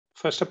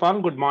First of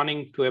all, good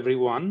morning to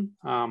everyone.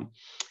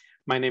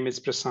 My name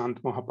is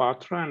Prasant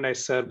Mohapatra, and I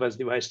serve as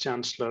the Vice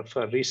Chancellor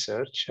for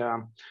Research.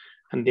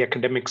 On the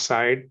academic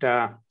side,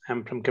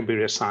 I'm from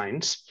computer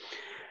science.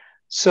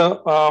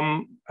 So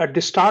at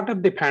the start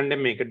of the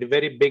pandemic, at the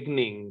very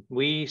beginning,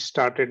 we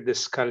started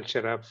this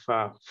culture of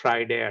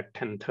Friday at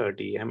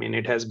 10:30. I mean,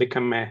 it has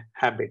become a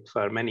habit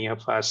for many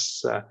of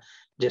us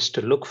just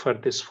to look for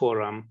this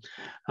forum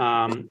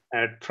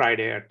at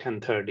Friday at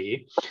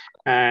 10:30.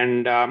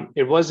 And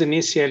it was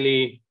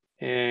initially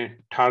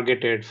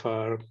targeted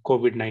for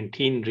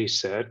COVID-19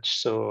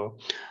 research. So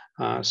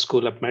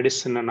School of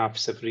Medicine and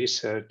Office of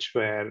Research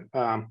were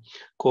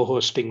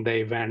co-hosting the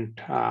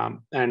event,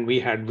 and we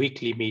had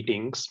weekly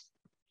meetings.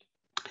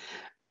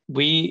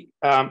 We,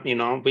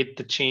 with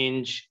the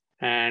change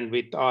and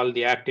with all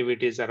the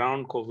activities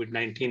around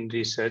COVID-19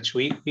 research,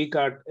 we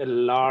got a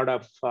lot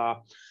of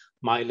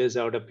mileage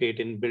out of it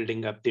in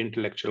building up the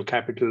intellectual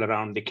capital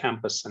around the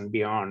campus and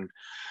beyond.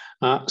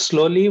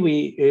 Slowly,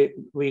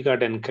 we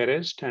got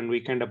encouraged, and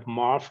we kind of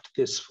morphed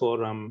this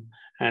forum,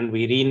 and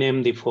we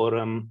renamed the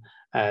forum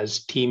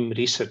as Team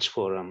Research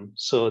Forum.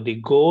 So the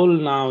goal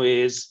now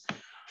is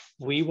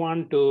we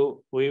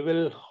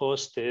will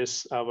host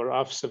this, our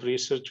Office of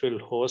Research will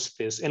host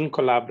this in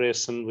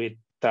collaboration with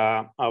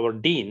our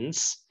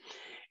deans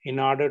in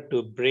order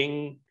to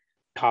bring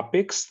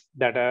topics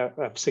that are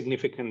of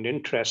significant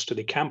interest to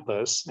the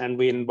campus. And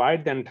we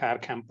invite the entire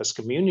campus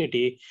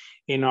community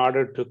in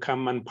order to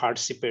come and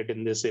participate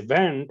in this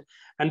event.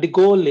 And the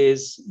goal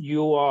is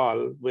you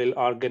all will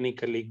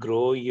organically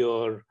grow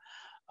your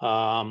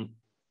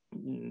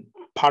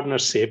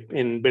partnership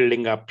in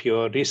building up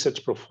your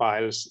research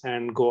profiles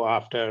and go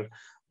after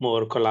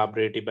more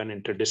collaborative and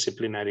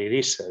interdisciplinary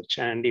research.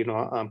 And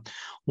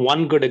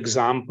one good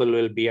example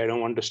will be, I don't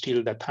want to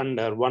steal the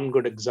thunder, one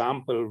good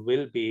example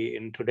will be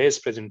in today's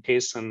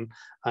presentation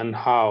on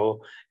how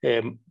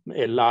a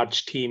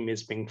large team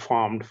is being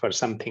formed for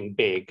something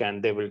big,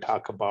 and they will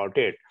talk about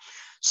it.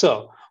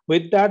 So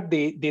with that,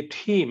 the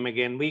theme,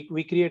 again,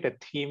 we create a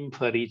theme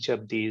for each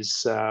of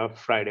these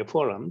Friday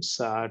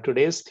forums.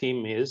 Today's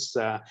theme is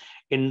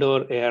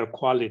indoor air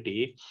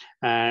quality,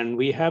 and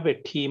we have a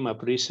team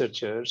of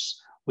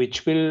researchers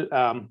which will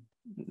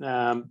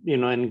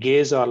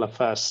engage all of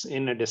us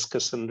in a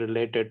discussion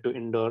related to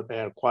indoor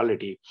air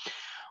quality.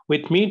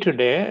 With me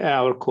today,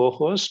 our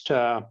co-host,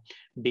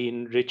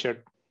 Dean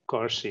Richard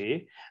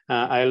Corsi.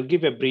 I'll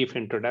give a brief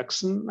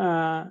introduction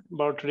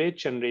about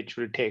Rich, and Rich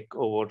will take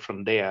over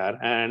from there.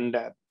 And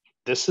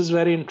this is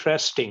very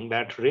interesting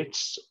that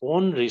Rich's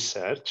own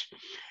research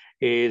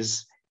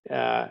is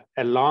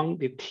along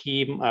the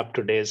theme of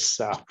today's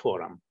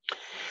forum.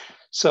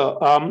 So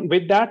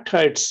with that,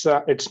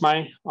 it's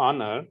my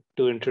honor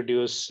to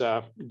introduce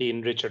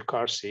Dean Richard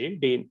Corsi.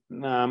 Dean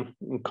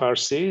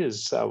Corsi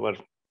is our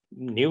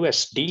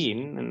newest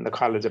dean in the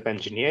College of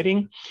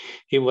Engineering.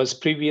 He was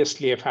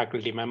previously a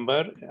faculty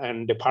member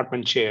and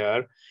department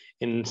chair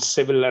in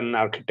civil and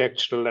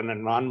architectural and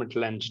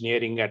environmental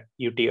engineering at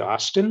UT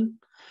Austin.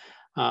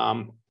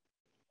 I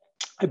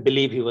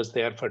believe he was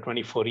there for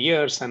 24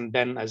 years, and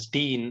then as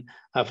dean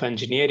of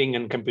engineering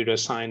and computer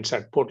science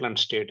at Portland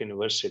State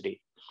University.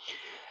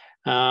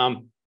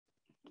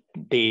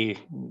 The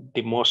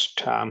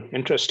most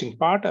interesting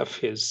part of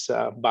his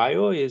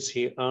bio is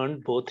he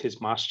earned both his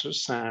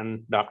master's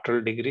and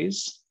doctoral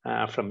degrees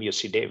from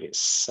UC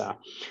Davis.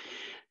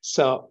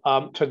 So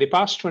for the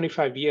past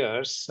 25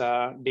 years,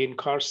 Dean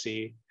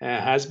Corsi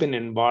has been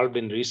involved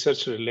in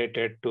research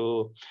related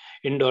to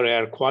indoor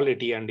air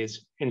quality and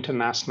is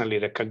internationally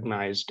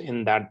recognized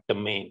in that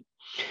domain.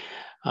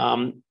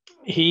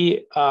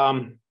 The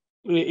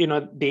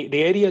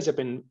areas of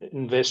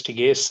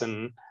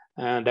investigation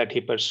that he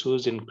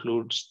pursues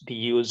includes the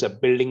use of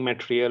building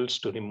materials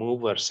to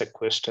remove or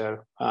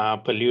sequester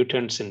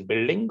pollutants in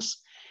buildings,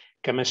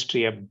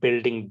 chemistry of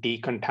building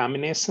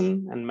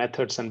decontamination, and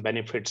methods and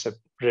benefits of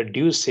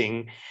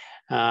reducing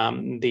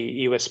the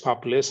US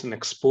population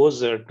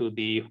exposure to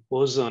the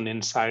ozone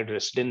inside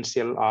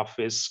residential,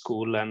 office,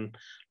 school, and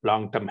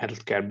long-term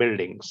healthcare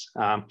buildings.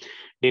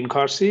 Dean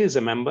Corsi is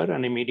a member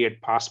and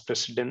immediate past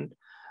president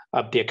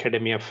of the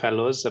Academy of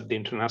Fellows of the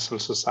International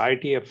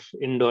Society of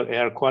Indoor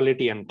Air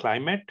Quality and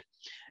Climate.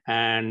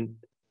 And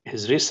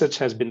his research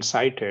has been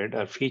cited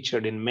or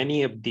featured in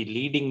many of the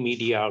leading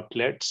media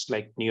outlets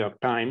like New York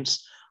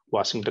Times,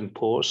 Washington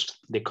Post,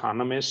 The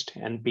Economist,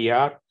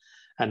 NPR,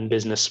 and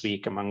Business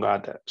Week, among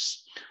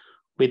others.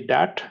 With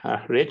that,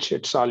 Rich,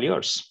 it's all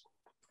yours.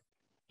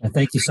 And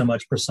thank you so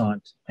much,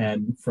 Prasant.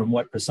 And from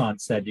what Prasant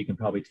said, you can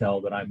probably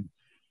tell that I'm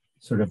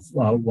sort of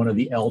one of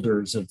the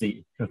elders of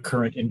the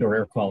current indoor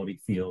air quality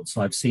field.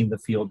 So I've seen the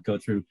field go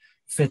through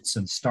fits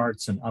and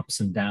starts and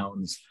ups and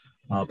downs,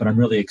 but I'm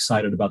really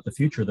excited about the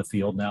future of the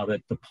field now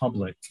that the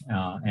public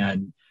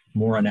and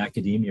more in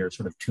academia are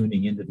sort of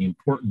tuning into the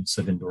importance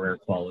of indoor air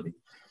quality.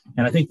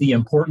 And I think the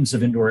importance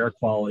of indoor air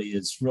quality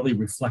is really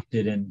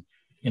reflected in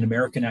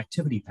American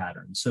activity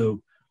patterns.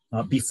 So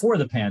before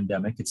the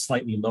pandemic, it's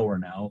slightly lower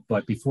now,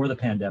 but before the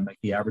pandemic,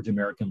 the average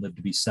American lived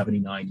to be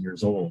 79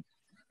 years old.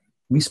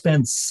 We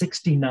spend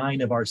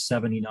 69 of our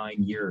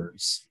 79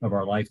 years of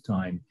our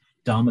lifetime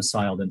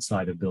domiciled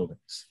inside of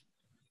buildings.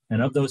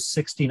 And of those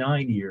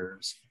 69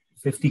 years,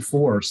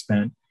 54 are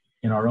spent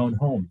in our own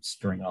homes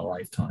during our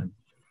lifetime.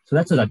 So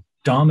that's a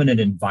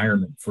dominant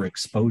environment for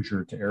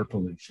exposure to air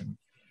pollution.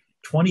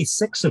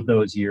 26 of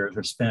those years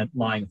are spent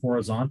lying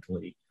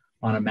horizontally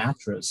on a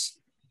mattress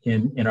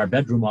in our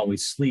bedroom while we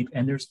sleep.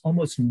 And there's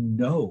almost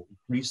no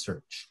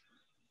research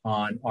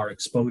on our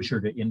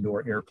exposure to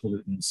indoor air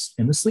pollutants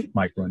in the sleep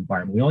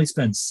microenvironment. We only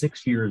spend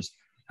 6 years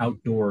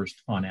outdoors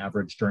on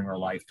average during our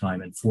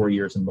lifetime and 4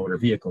 years in motor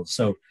vehicles.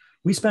 So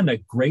we spend a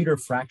greater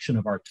fraction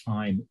of our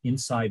time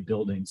inside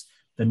buildings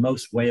than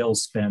most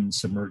whales spend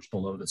submerged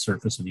below the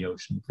surface of the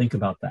ocean. Think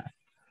about that.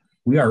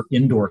 We are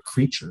indoor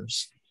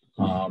creatures.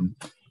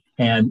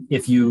 And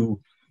if you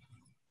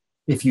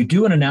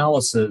do an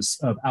analysis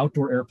of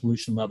outdoor air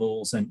pollution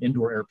levels and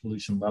indoor air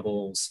pollution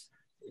levels,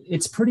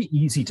 it's pretty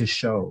easy to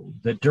show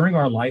that during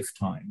our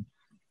lifetime,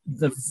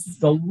 the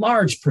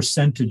large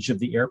percentage of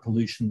the air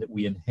pollution that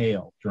we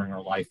inhale during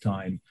our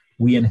lifetime,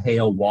 we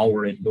inhale while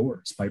we're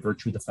indoors by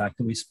virtue of the fact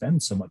that we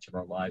spend so much of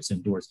our lives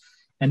indoors.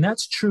 And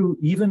that's true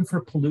even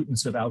for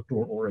pollutants of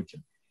outdoor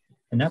origin.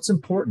 And that's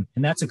important.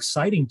 And that's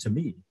exciting to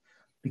me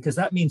because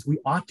that means we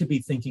ought to be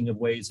thinking of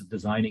ways of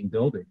designing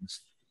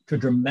buildings to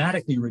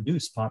dramatically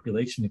reduce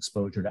population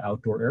exposure to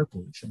outdoor air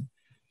pollution,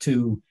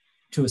 to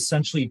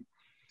essentially,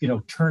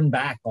 turn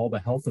back all the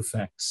health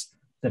effects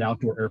that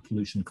outdoor air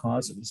pollution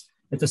causes.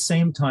 At the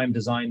same time,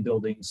 design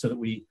buildings so that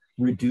we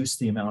reduce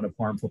the amount of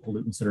harmful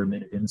pollutants that are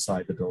emitted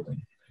inside the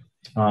building.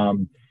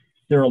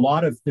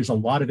 There's a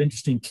lot of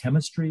interesting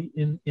chemistry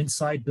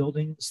inside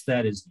buildings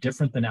that is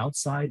different than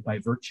outside by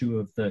virtue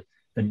of the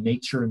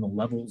nature and the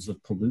levels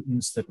of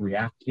pollutants that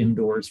react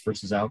indoors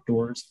versus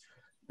outdoors.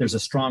 There's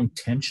a strong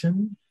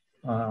tension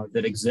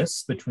that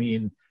exists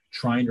between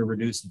trying to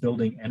reduce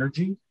building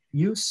energy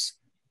use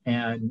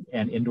and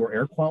indoor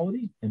air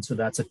quality. And so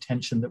that's a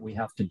tension that we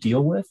have to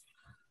deal with.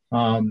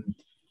 And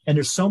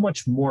there's so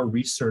much more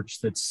research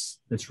that's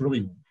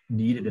really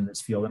needed in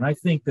this field. And I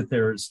think that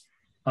there's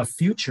a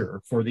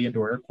future for the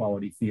indoor air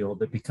quality field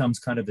that becomes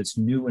kind of this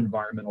new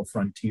environmental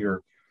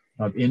frontier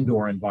of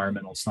indoor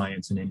environmental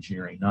science and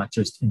engineering, not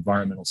just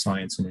environmental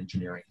science and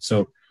engineering.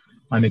 So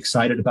I'm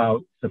excited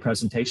about the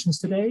presentations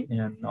today,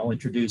 and I'll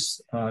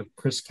introduce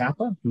Chris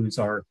Kappa, who's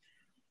our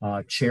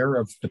chair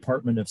of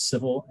Department of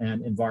Civil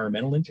and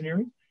Environmental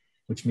Engineering,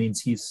 which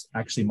means he's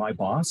actually my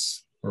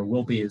boss, or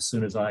will be as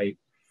soon as I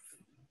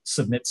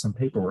submit some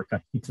paperwork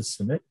I need to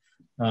submit.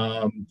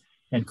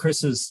 And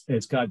Chris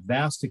has got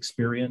vast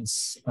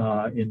experience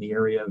in the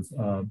area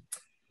of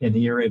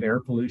air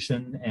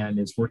pollution and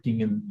is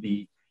working in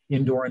the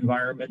indoor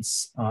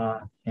environments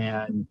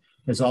and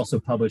has also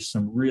published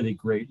some really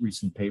great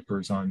recent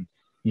papers on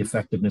the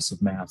effectiveness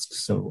of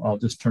masks. So I'll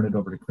just turn it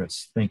over to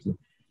Chris. Thank you.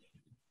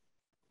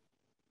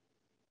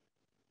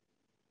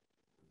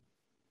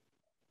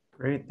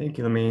 Great, thank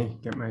you. Let me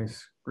get my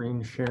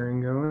screen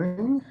sharing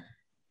going.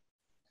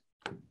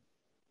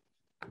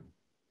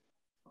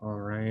 All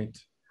right.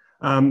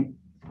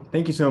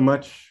 Thank you so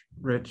much,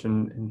 Rich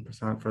and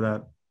Prasant, for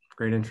that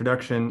great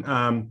introduction.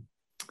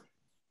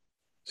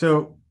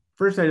 So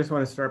first, I just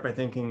want to start by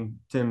thanking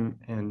Tim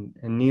and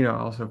Nina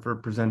also for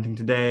presenting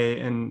today.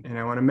 And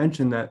I want to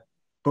mention that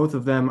both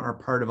of them are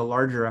part of a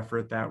larger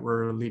effort that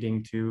we're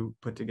leading to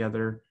put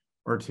together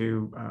or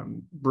to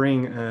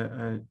bring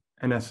a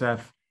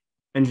NSF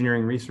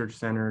Engineering Research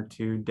Center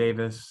to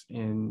Davis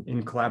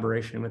in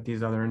collaboration with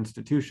these other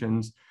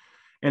institutions.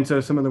 And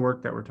so some of the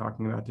work that we're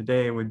talking about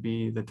today would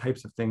be the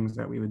types of things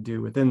that we would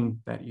do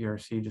within that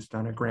ERC, just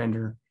on a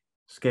grander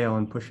scale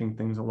and pushing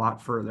things a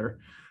lot further.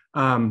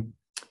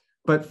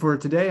 But for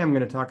today, I'm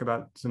going to talk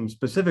about some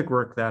specific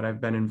work that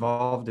I've been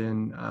involved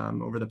in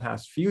over the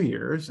past few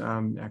years,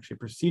 actually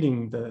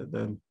preceding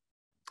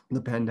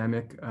the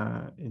pandemic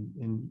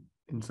in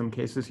some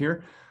cases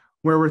here,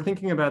 where we're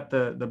thinking about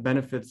the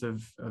benefits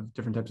of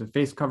different types of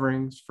face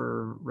coverings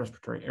for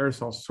respiratory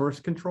aerosol source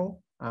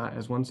control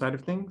as one side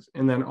of things.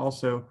 And then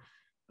also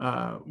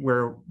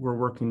where we're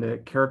working to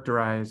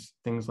characterize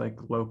things like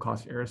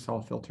low-cost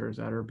aerosol filters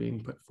that are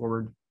being put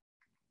forward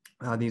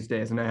these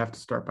days. And I have to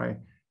start by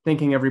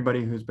thanking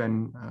everybody who's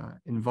been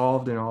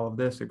involved in all of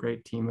this, a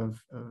great team of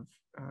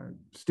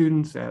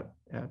students at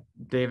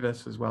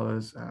Davis, as well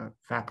as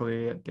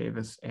faculty at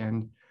Davis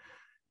and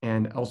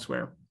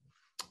elsewhere.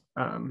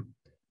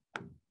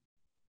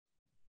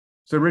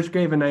 So Rich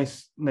gave a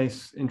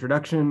nice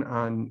introduction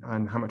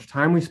on how much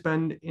time we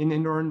spend in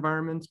indoor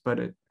environments, but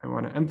I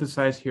want to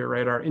emphasize here,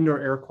 right, our indoor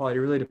air quality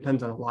really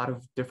depends on a lot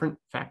of different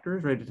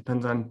factors, right? It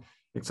depends on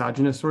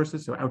exogenous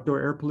sources, so outdoor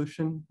air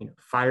pollution,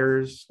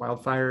 fires,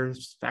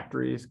 wildfires,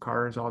 factories,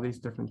 cars, all these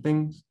different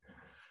things.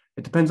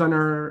 It depends on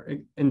our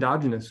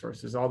endogenous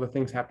sources, all the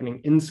things happening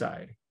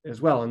inside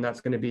as well, and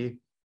that's going to be,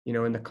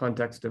 in the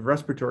context of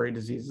respiratory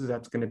diseases,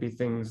 that's going to be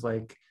things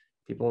like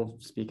people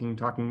speaking,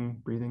 talking,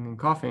 breathing, and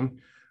coughing.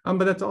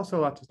 But that's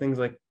also lots of things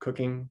like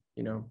cooking,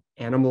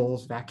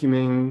 animals,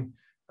 vacuuming,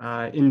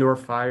 indoor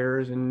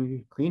fires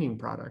and cleaning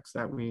products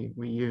that we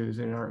use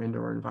in our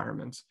indoor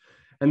environments.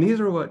 And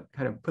these are what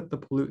kind of put the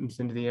pollutants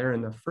into the air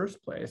in the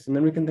first place. And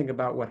then we can think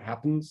about what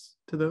happens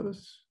to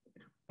those.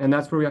 And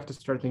that's where we have to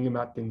start thinking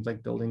about things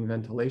like building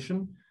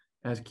ventilation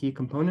as key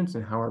components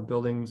and how our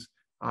buildings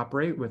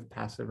operate with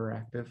passive or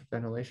active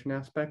ventilation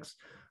aspects,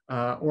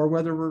 or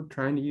whether we're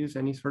trying to use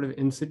any sort of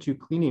in situ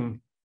cleaning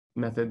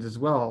methods as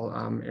well,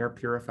 air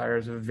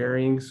purifiers of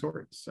varying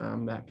sorts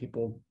that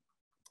people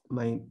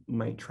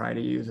might try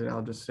to use. And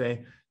I'll just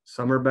say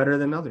some are better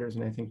than others.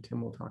 And I think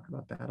Tim will talk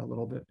about that a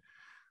little bit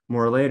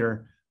more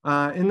later.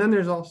 And then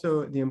there's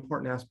also the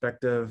important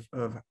aspect of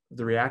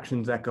the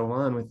reactions that go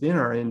on within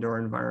our indoor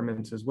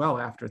environments as well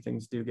after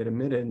things do get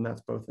emitted, and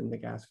that's both in the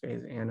gas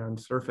phase and on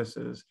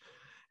surfaces.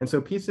 And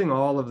so piecing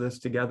all of this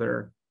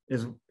together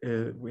is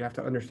we have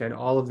to understand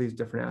all of these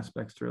different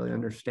aspects to really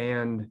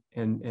understand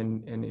and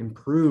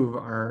improve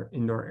our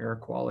indoor air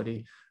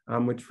quality,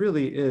 which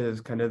really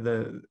is kind of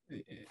an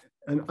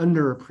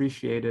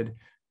underappreciated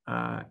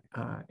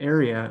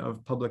area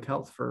of public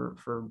health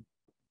for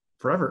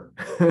forever.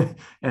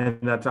 And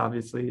that's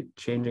obviously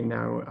changing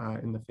now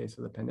in the face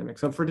of the pandemic.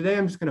 So for today,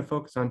 I'm just going to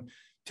focus on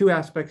two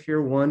aspects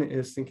here. One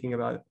is thinking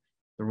about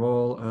the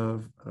role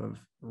of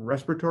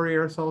respiratory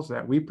aerosols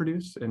that we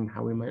produce and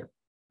how we might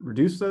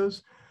reduce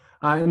those.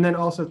 And then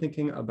also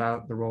thinking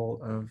about the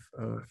role of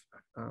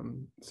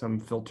some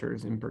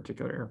filters, in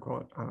particular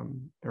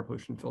air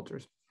pollution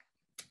filters.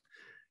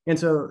 And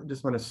so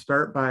just want to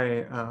start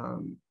by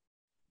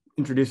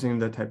introducing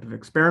the type of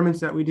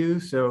experiments that we do.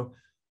 So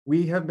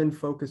we have been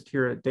focused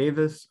here at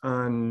Davis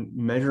on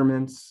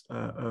measurements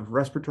of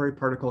respiratory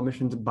particle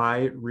emissions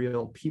by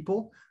real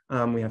people.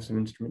 We have some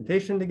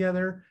instrumentation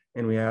together,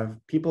 and we have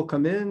people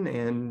come in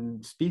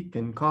and speak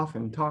and cough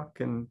and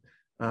talk and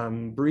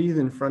breathe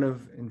in front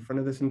of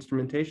this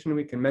instrumentation.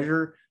 We can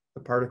measure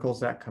the particles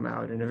that come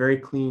out in a very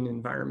clean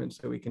environment,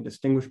 so we can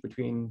distinguish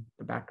between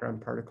the background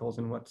particles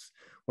and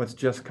what's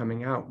just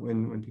coming out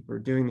when people are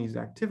doing these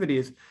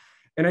activities.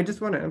 And I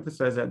just want to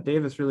emphasize that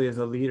Davis really is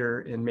a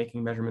leader in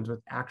making measurements with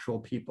actual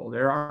people.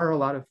 There are a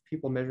lot of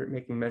people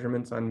making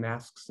measurements on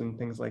masks and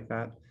things like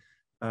that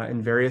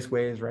in various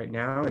ways right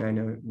now. And I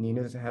know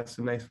Nina has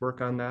some nice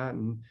work on that,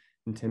 and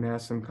Tim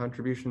has some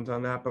contributions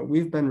on that. But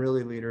we've been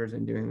really leaders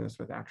in doing this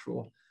with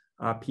actual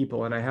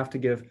people. And I have to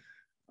give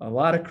a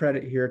lot of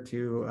credit here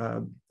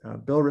to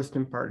Bill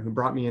Ristenpart, who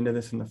brought me into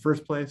this in the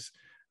first place,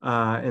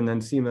 and then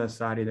Seema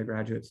Asadi, the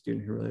graduate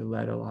student who really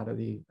led a lot of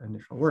the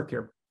initial work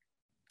here.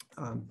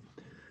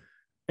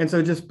 And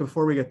so just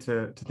before we get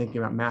to thinking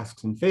about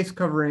masks and face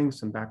coverings,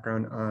 some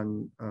background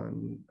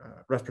on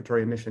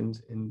respiratory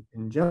emissions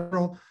in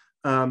general,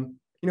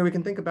 we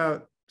can think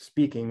about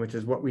speaking, which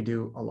is what we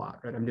do a lot,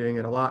 right? I'm doing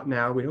it a lot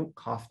now. We don't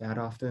cough that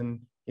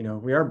often.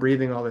 We are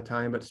breathing all the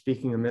time, but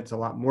speaking emits a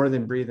lot more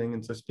than breathing.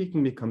 And so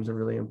speaking becomes a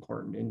really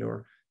important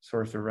indoor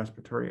source of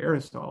respiratory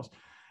aerosols.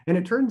 And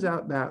it turns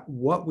out that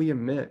what we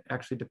emit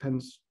actually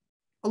depends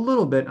a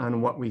little bit on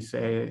what we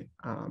say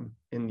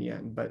in the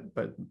end, but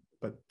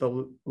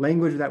the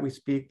language that we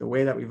speak, the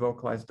way that we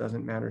vocalize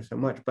doesn't matter so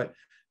much, but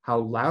how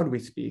loud we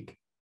speak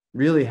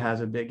really has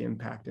a big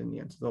impact in the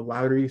end. So the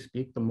louder you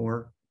speak, the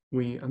more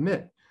we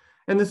emit.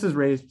 And this has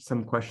raised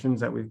some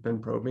questions that we've been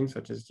probing,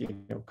 such as,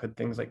 could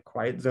things like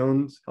quiet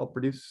zones help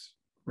reduce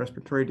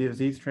respiratory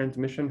disease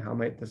transmission? How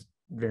might this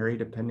vary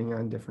depending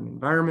on different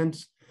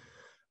environments?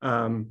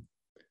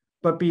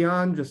 But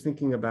beyond just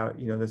thinking about,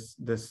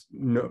 this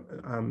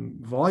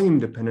volume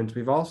dependence,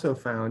 we've also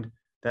found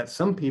that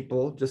some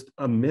people just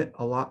emit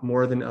a lot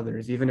more than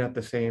others, even at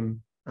the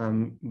same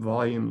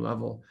volume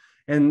level.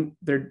 And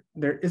there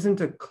isn't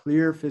a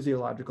clear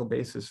physiological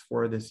basis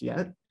for this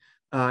yet.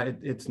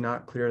 It's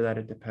not clear that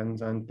it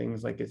depends on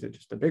things like, is it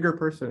just a bigger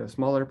person, a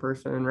smaller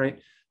person, right?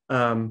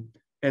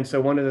 And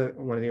so one of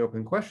the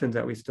open questions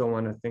that we still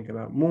want to think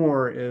about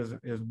more is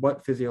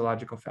what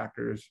physiological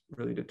factors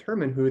really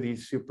determine who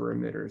these super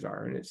emitters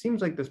are. And it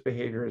seems like this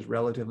behavior is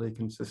relatively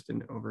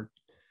consistent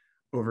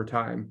over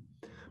time.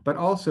 But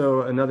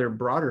also another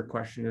broader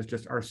question is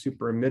just, are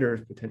super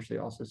emitters potentially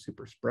also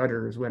super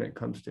spreaders when it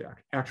comes to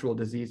actual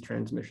disease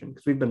transmission?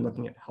 Because we've been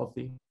looking at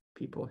healthy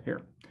people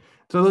here.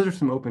 So those are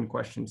some open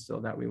questions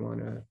still that we want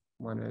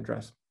to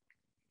address.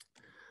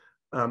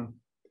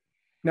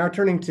 Now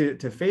turning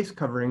to face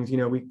coverings,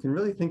 we can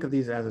really think of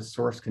these as a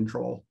source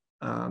control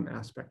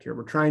aspect here.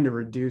 We're trying to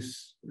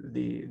reduce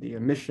the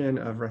emission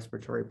of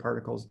respiratory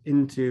particles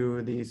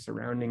into the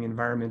surrounding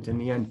environment in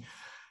the end.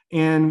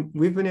 And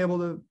we've been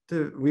able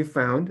we've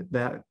found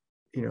that,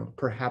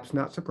 perhaps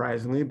not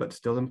surprisingly, but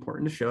still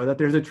important to show that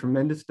there's a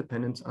tremendous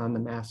dependence on the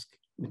mask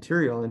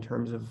material in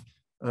terms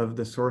of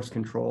the source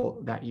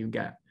control that you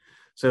get.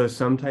 So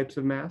some types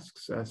of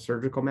masks,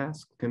 surgical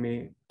masks can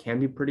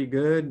be pretty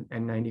good,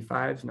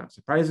 N95s, not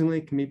surprisingly,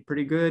 can be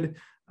pretty good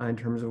in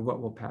terms of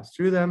what will pass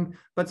through them.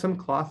 But some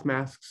cloth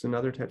masks and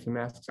other types of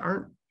masks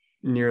aren't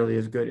nearly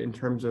as good in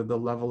terms of the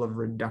level of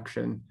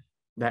reduction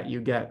that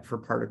you get for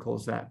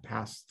particles that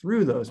pass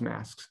through those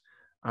masks.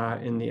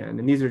 in the end.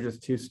 And these are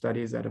just two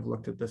studies that have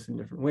looked at this in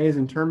different ways.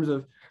 In terms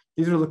of,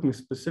 these are looking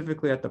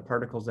specifically at the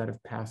particles that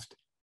have passed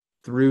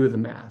through the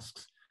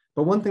masks.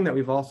 But one thing that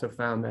we've also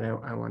found that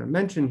I want to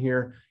mention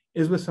here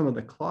is with some of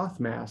the cloth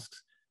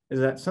masks, is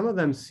that some of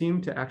them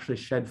seem to actually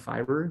shed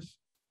fibers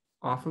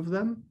off of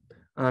them.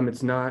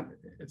 It's not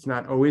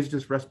always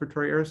just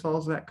respiratory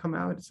aerosols that come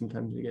out.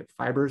 Sometimes you get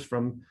fibers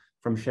from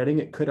shedding.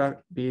 It could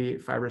be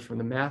fibers from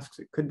the masks.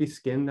 It could be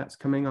skin that's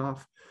coming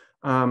off.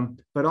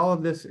 But all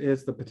of this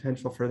is the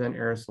potential for then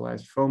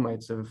aerosolized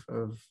fomites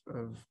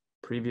of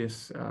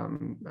previous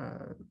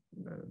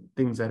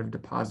things that have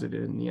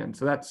deposited in the end.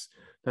 So that's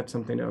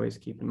something to always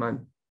keep in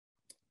mind.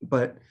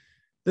 But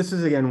this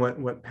is, again,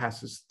 what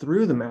passes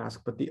through the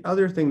mask. But the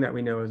other thing that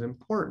we know is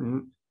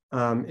important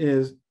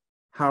is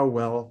how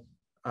well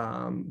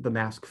the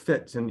mask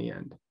fits in the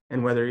end.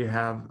 And whether you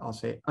have, I'll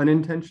say,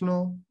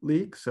 unintentional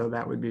leaks, so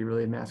that would be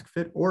really mask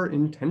fit, or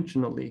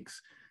intentional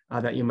leaks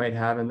that you might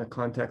have in the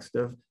context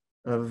of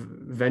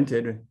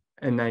vented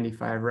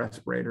N95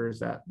 respirators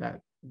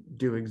that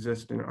do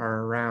exist and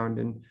are around.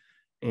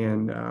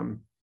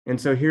 And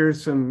so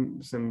here's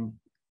some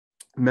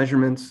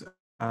measurements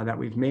that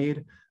we've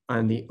made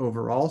on the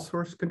overall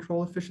source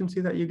control efficiency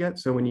that you get.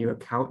 So when you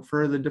account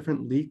for the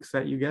different leaks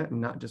that you get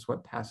and not just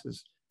what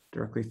passes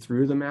directly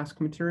through the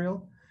mask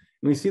material,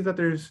 and we see that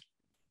there's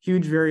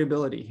huge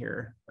variability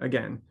here,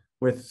 again,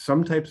 with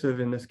some types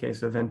of, in this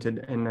case, a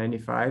vented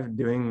N95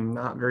 doing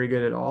not very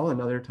good at all.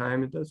 Another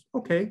time it does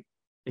okay.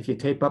 If you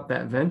tape up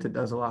that vent, it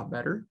does a lot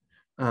better.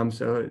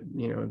 So,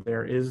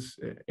 there is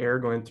air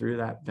going through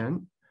that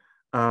vent.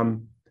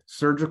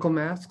 Surgical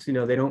masks,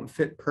 they don't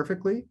fit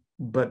perfectly,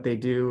 but they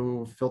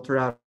do filter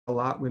out a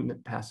lot when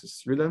it passes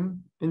through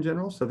them in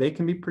general. So they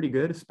can be pretty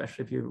good,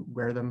 especially if you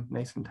wear them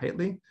nice and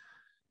tightly.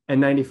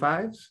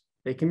 N95s,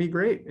 they can be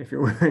great if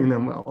you're wearing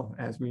them well,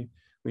 as we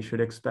should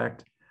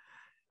expect.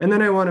 And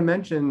then I want to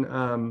mention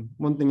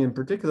one thing in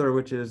particular,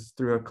 which is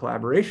through a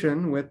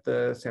collaboration with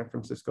the San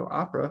Francisco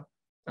Opera,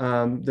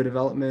 the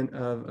development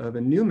of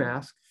a new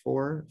mask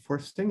for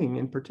stinging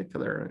in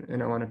particular.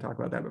 And I want to talk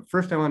about that. But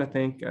first, I want to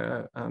thank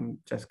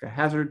Jessica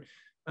Hazard,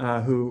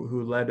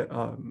 who led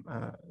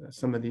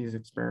some of these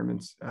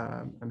experiments.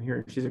 I'm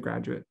here. She's a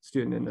graduate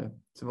student in the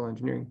civil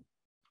engineering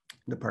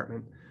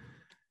department.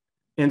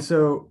 And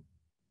so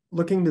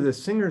looking to the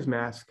Singer's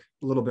mask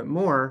a little bit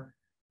more,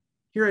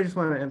 here I just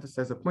want to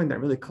emphasize the point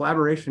that really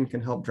collaboration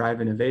can help drive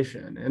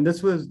innovation. And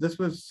this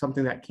was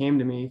something that came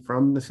to me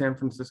from the San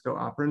Francisco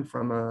Opera and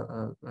from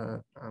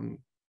a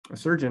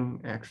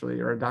surgeon, actually,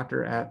 or a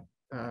doctor at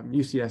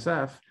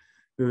UCSF,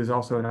 who is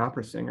also an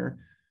opera singer,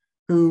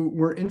 who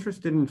were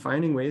interested in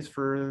finding ways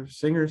for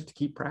singers to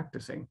keep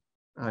practicing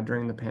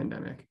during the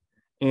pandemic.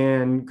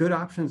 And good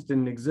options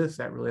didn't exist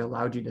that really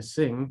allowed you to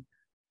sing,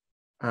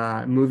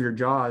 move your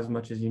jaw as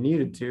much as you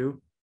needed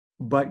to,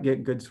 but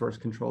get good source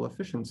control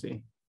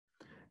efficiency.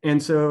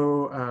 And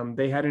so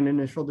they had an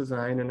initial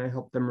design, and I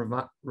helped them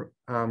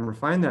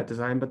refine that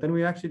design. But then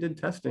we actually did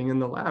testing in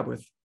the lab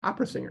with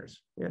opera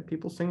singers. We had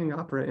people singing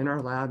opera in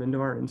our lab into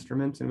our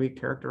instruments, and we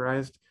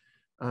characterized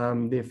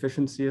the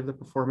efficiency of the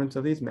performance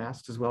of these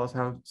masks, as well as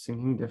how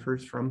singing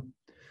differs from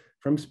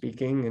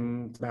speaking.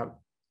 And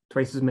about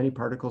twice as many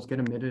particles get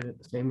emitted at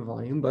the same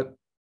volume.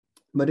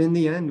 But in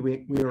the end,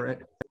 we were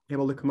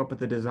able to come up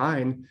with a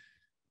design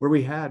where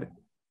we had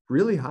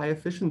really high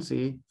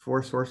efficiency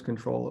for source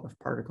control of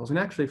particles, and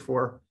actually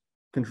for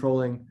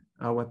controlling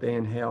what they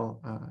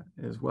inhale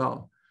as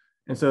well.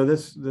 And so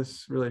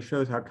this really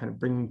shows how kind of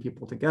bringing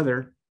people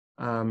together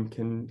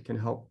can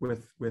help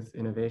with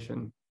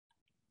innovation.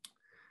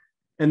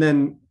 And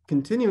then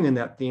continuing in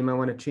that theme, I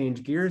want to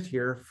change gears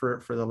here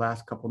for the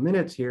last couple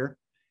minutes here,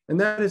 and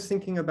that is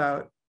thinking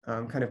about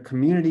kind of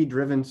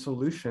community-driven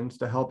solutions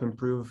to help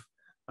improve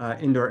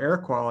indoor air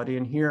quality.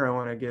 And here I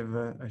want to give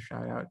a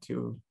shout out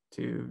to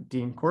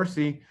Dean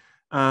Corsi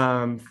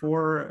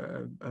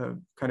for a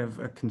kind of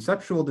a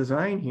conceptual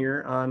design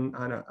here on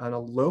a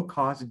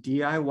low-cost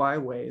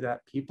DIY way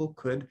that people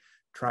could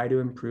try to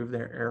improve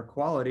their air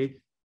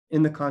quality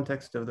in the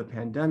context of the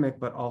pandemic,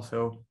 but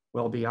also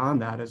well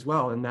beyond that as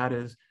well. And that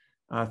is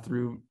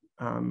through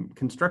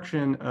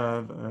construction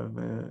of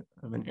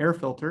an air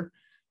filter,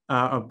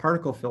 a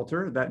particle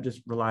filter that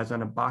just relies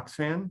on a box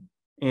fan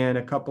and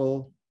a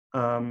couple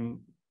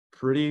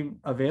pretty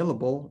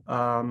available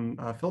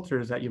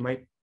filters that you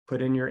might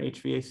put in your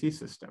HVAC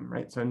system,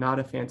 right? So not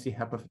a fancy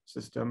HEPA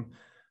system,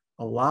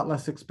 a lot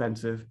less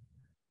expensive,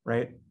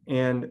 right?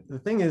 And the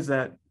thing is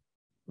that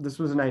this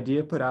was an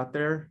idea put out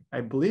there,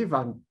 I believe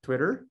on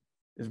Twitter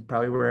is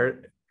probably where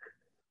it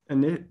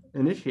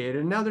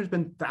initiated. And now there's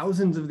been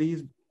thousands of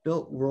these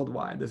built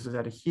worldwide. This has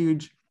had a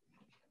huge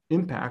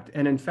impact.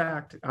 And in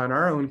fact, on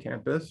our own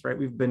campus, right,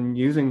 we've been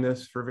using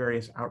this for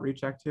various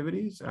outreach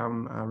activities,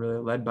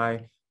 really led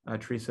by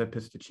Teresa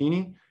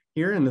Pistaccini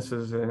here. And this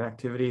is an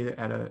activity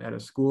at a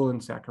school in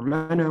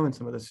Sacramento, and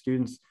some of the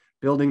students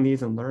building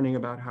these and learning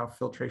about how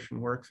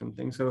filtration works and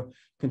things. So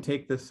can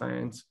take this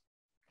science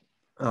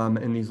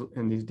and these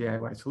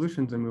DIY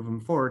solutions and move them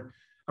forward.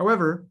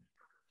 However,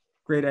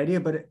 great idea,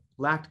 but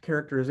lacked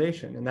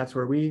characterization. And that's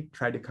where we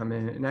tried to come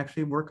in and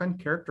actually work on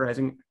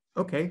characterizing,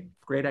 okay,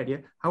 great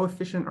idea. How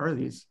efficient are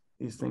these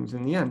things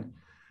in the end?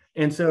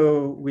 And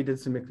so we've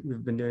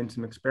been doing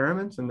some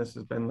experiments, and this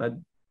has been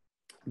led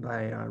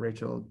by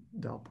Rachel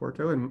Del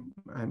Porto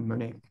and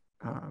Monique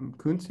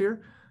Kuntz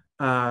here,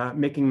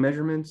 making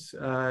measurements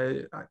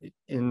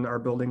in our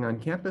building on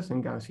campus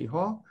in Gaussy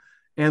Hall,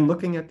 and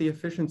looking at the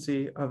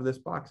efficiency of this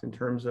box in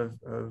terms of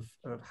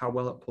how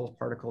well it pulls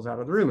particles out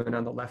of the room. And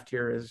on the left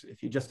here is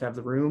if you just have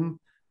the room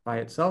by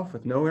itself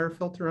with no air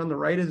filter. On the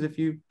right is if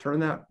you turn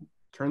that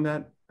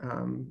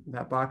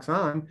box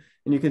on,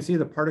 and you can see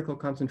the particle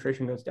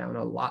concentration goes down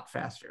a lot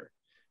faster,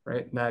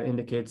 right? And that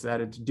indicates that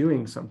it's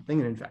doing something,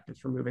 and in fact,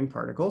 it's removing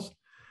particles.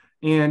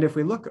 And if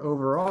we look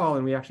overall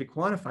and we actually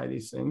quantify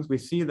these things, we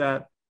see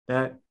that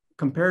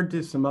compared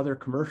to some other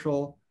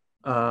commercial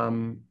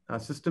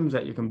systems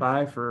that you can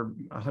buy for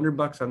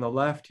 $100 on the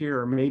left here,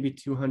 or maybe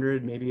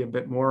 200, maybe a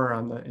bit more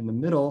in the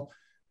middle,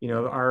 you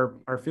know, our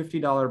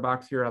 $50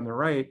 box here on the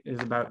right is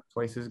about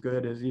twice as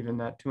good as even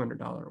that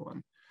 $200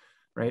 one,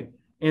 right?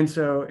 And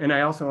so, and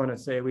I also want to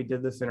say we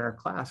did this in our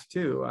class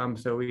too.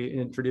 So we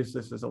introduced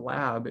this as a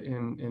lab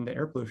in the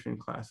air pollution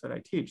class that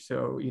I teach.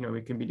 So, you know,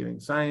 we can be doing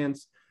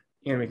science,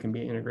 and we can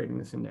be integrating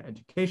this into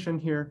education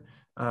here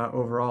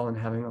overall, and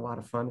having a lot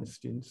of fun as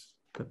students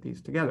put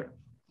these together.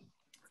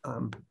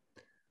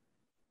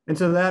 And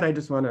so that I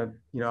just want to,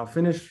 you know, I'll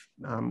finish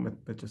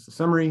with just a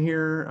summary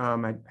here.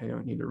 I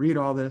don't need to read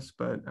all this,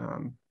 but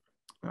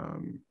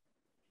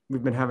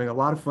we've been having a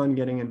lot of fun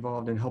getting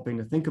involved in helping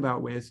to think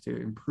about ways to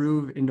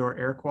improve indoor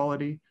air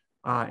quality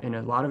in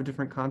a lot of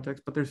different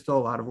contexts, but there's still a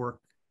lot of work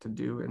to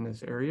do in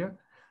this area.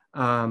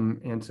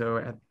 And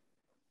so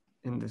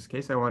in this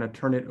case, I want to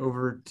turn it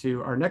over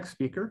to our next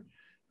speaker,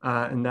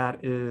 and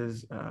that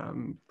is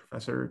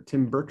Professor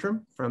Tim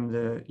Bertram from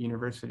the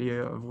University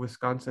of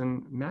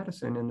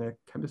Wisconsin-Madison in the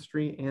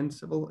Chemistry and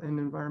Civil and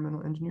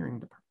Environmental Engineering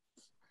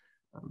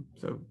departments.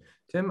 So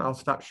Tim, I'll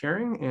stop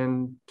sharing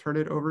and turn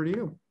it over to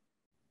you.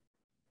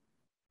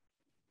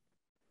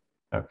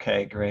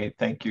 Okay, great.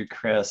 Thank you,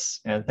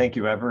 Chris. And thank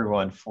you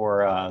everyone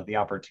for the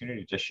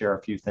opportunity to share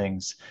a few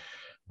things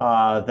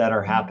that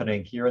are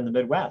happening here in the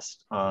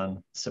Midwest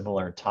on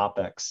similar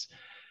topics.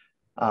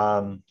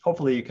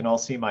 Hopefully you can all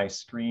see my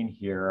screen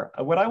here.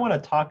 What I want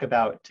to talk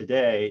about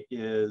today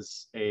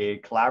is a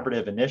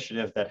collaborative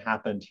initiative that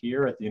happened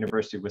here at the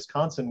University of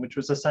Wisconsin, which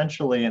was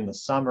essentially in the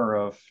summer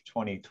of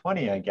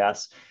 2020, I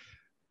guess,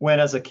 when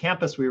as a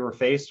campus we were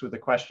faced with the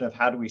question of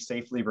how do we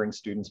safely bring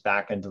students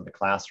back into the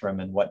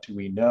classroom, and what do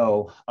we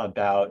know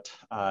about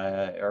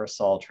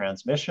aerosol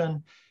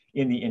transmission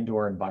in the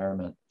indoor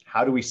environment?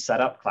 How do we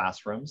set up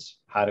classrooms?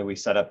 How do we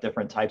set up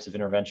different types of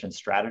intervention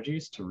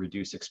strategies to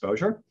reduce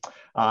exposure?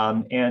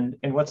 And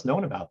what's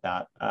known about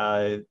that?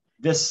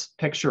 This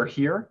picture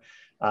here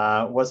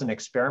was an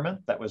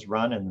experiment that was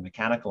run in the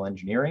mechanical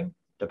engineering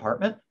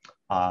department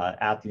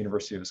at the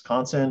University of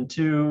Wisconsin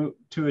to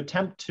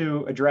attempt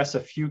to address a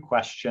few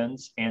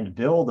questions and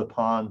build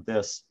upon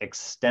this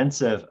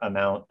extensive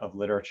amount of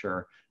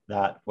literature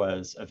that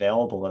was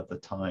available at the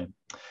time.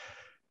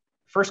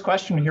 First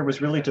question here was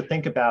really to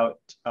think about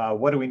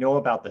what do we know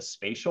about the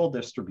spatial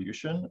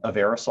distribution of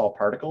aerosol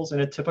particles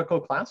in a typical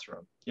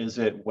classroom? Is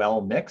it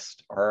well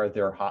mixed? Are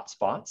there hot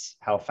spots?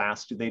 How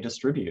fast do they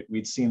distribute?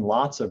 We'd seen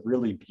lots of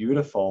really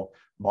beautiful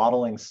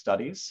modeling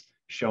studies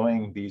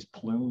showing these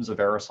plumes of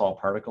aerosol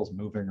particles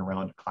moving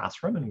around a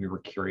classroom, and we were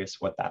curious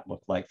what that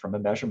looked like from a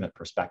measurement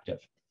perspective.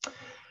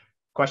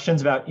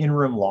 Questions about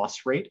in-room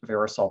loss rate of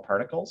aerosol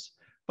particles,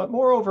 but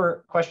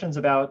moreover, questions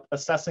about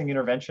assessing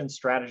intervention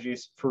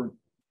strategies for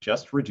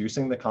just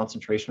reducing the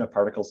concentration of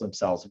particles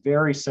themselves,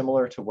 very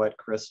similar to what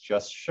Chris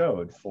just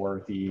showed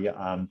for the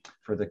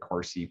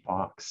Corsi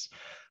box.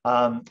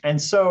 And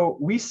so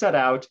we set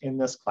out in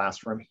this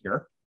classroom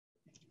here,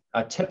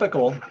 a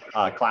typical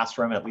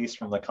classroom, at least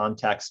from the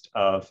context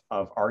of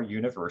our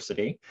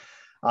university,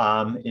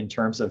 in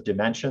terms of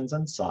dimensions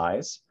and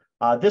size.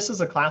 This is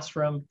a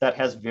classroom that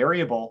has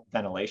variable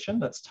ventilation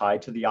that's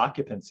tied to the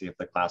occupancy of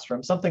the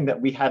classroom, something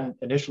that we hadn't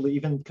initially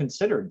even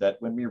considered, that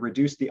when we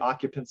reduce the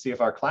occupancy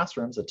of our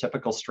classrooms, a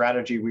typical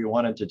strategy we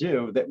wanted to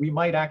do, that we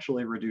might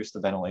actually reduce the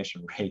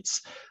ventilation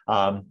rates.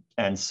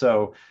 And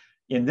so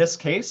in this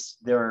case,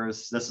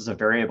 this is a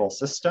variable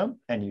system,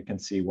 and you can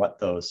see what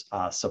those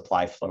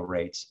supply flow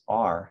rates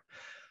are.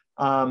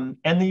 And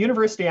the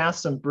university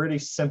asked some pretty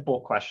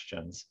simple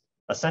questions.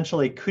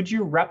 Essentially, could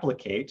you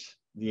replicate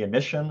the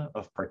emission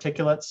of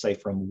particulates, say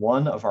from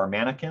one of our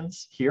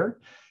mannequins here,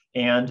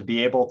 and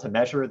be able to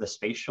measure the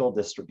spatial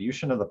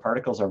distribution of the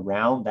particles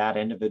around that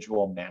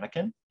individual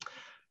mannequin?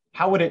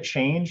 How would it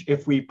change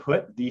if we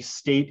put the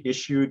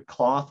state-issued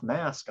cloth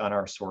mask on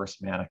our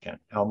source mannequin?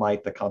 How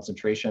might the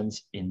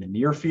concentrations in the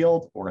near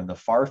field or in the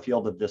far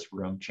field of this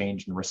room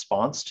change in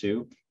response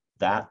to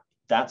that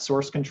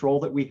source control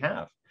that we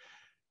have?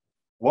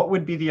 What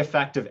would be the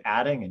effect of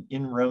adding an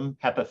in-room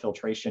HEPA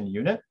filtration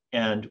unit?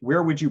 And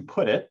where would you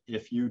put it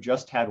if you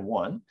just had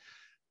one?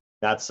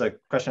 That's a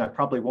question I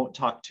probably won't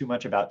talk too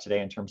much about today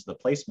in terms of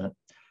the placement.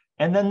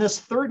 And then this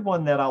third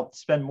one that I'll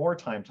spend more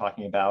time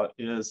talking about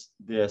is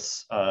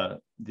this,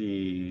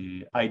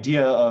 the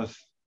idea of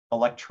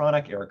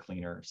electronic air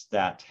cleaners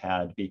that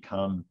had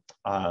become,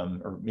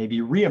 or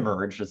maybe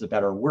reemerged is a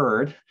better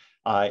word,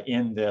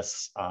 in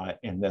this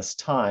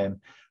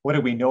time. What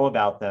do we know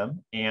about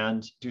them?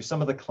 And do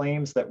some of the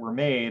claims that were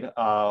made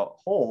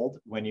hold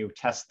when you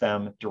test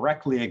them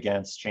directly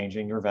against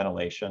changing your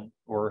ventilation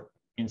or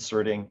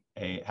inserting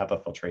a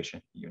HEPA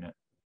filtration unit?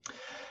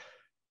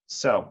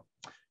 So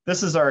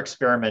this is our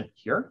experiment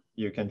here.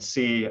 You can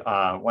see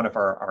one of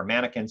our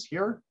mannequins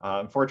here.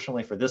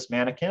 Unfortunately for this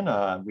mannequin,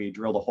 we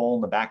drilled a hole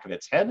in the back of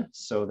its head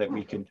so that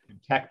we could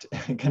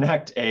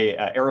connect a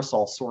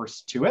aerosol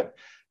source to it.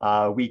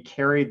 We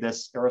carried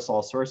this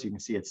aerosol source. You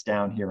can see it's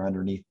down here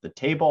underneath the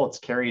table. It's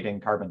carried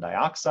in carbon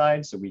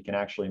dioxide, so we can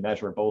actually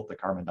measure both the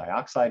carbon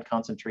dioxide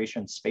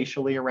concentration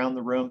spatially around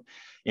the room,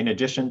 in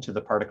addition to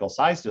the particle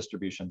size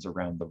distributions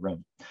around the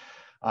room.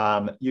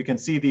 You can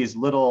see these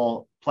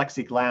little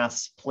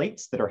plexiglass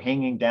plates that are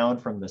hanging down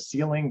from the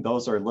ceiling.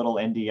 Those are little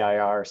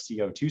NDIR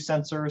CO2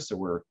 sensors. So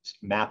we're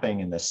mapping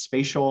in the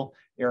spatial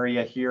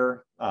area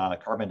here,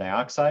 carbon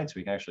dioxide. So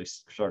we can actually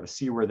sort of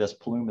see where this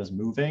plume is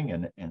moving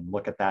and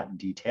look at that in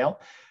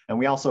detail. And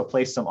we also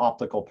place some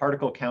optical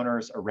particle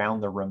counters around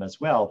the room as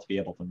well to be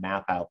able to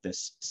map out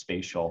this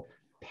spatial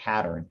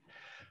pattern.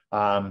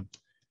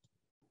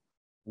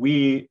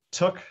 We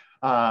took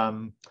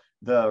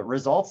the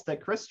results that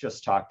Chris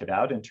just talked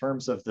about in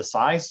terms of the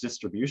size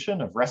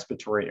distribution of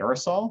respiratory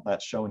aerosol,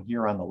 that's shown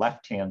here on the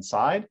left-hand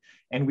side.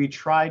 And we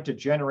tried to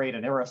generate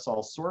an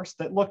aerosol source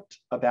that looked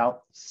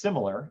about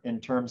similar in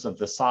terms of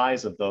the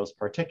size of those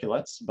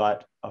particulates,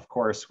 but of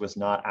course was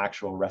not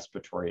actual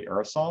respiratory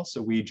aerosol.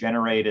 So we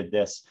generated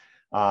this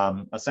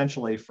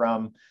essentially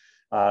from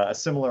a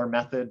similar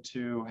method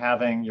to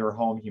having your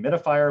home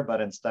humidifier, but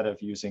instead of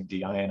using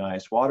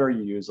deionized water,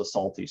 you use a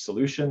salty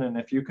solution. And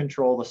if you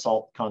control the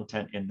salt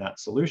content in that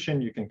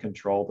solution, you can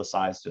control the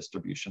size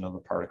distribution of the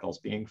particles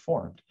being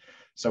formed.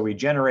 So we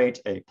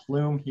generate a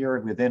plume here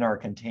within our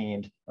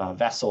contained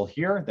vessel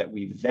here that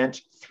we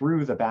vent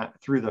through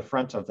the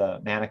front of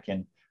the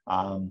mannequin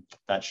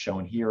that's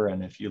shown here.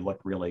 And if you look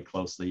really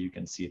closely, you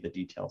can see the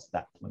details of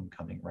that plume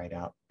coming right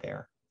out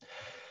there.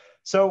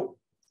 So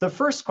the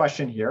first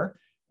question here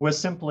was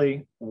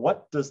simply,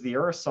 what does the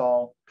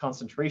aerosol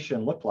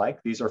concentration look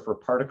like? These are for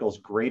particles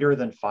greater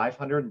than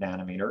 500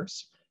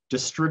 nanometers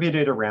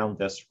distributed around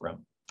this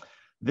room.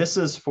 This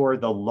is for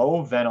the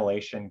low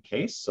ventilation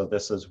case. So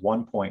this is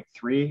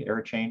 1.3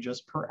 air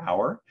changes per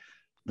hour.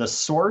 The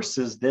source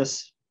is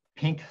this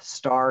pink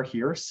star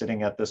here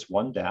sitting at this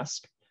one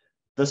desk.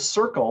 The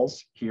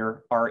circles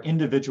here are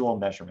individual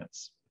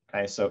measurements.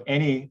 Okay, so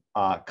any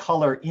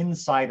color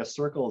inside a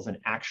circle is an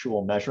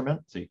actual measurement,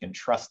 so you can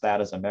trust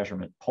that as a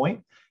measurement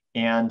point.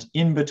 And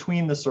in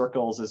between the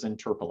circles is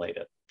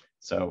interpolated.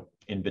 So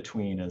in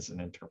between is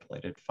an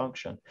interpolated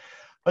function.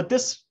 But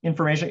this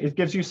information, it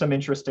gives you some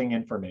interesting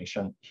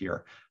information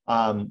here.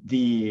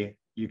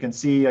 You can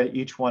see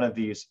each one of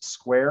these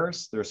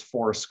squares. There's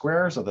 4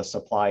 squares of the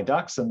supply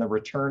ducts, and the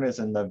return is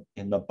in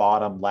the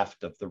bottom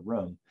left of the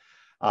room.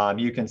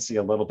 You can see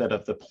a little bit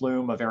of the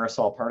plume of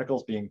aerosol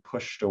particles being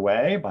pushed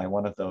away by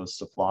one of those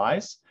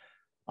supplies.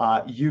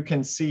 You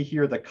can see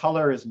here the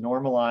color is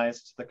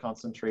normalized to the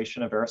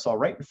concentration of aerosol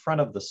right in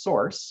front of the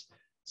source.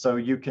 So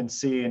you can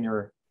see in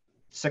your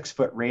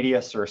 6-foot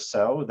radius or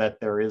so that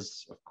there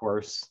is, of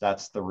course,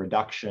 that's the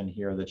reduction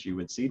here that you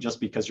would see just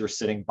because you're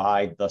sitting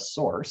by the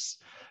source.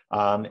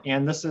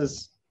 And this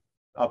is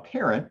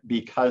apparent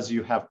because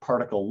you have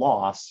particle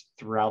loss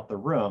throughout the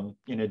room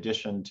in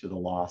addition to the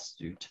loss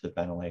due to the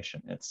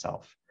ventilation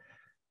itself.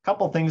 A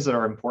couple things that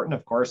are important,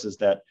 of course, is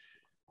that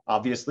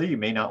obviously, you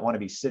may not want to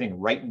be sitting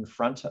right in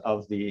front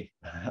of the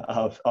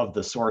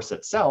source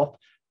itself,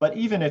 but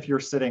even if you're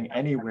sitting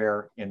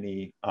anywhere in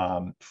the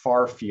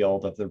far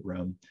field of the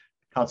room,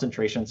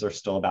 concentrations are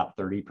still about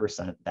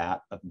 30%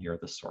 that of near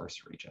the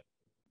source region.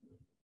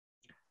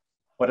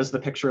 What does the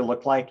picture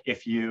look like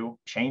if you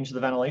change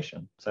the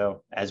ventilation?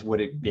 So as would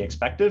it be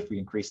expected, if we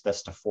increase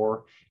this to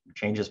 4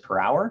 changes per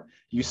hour,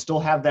 you still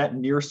have that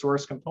near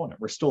source component.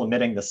 We're still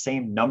emitting the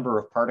same number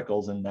of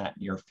particles in that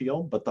near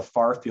field, but the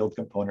far field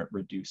component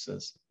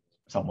reduces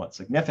somewhat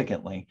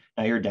significantly.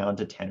 Now you're down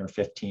to 10 or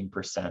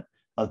 15%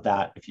 of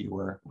that if you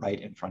were right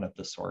in front of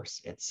the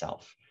source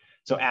itself.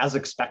 So as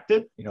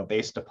expected,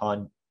 based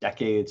upon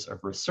decades of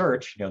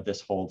research,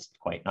 this holds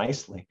quite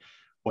nicely.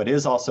 What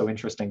is also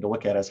interesting to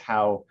look at is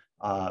how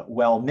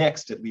well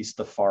mixed at least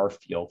the far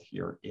field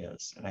here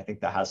is. And I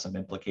think that has some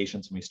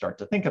implications when we start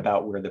to think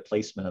about where the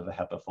placement of a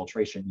HEPA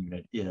filtration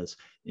unit is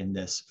in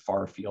this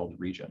far field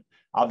region.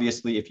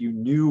 Obviously, if you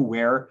knew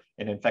where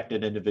an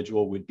infected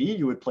individual would be,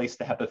 you would place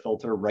the HEPA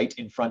filter right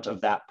in front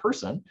of that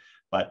person,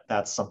 but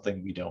that's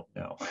something we don't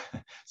know.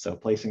 So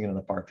placing it in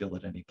the far field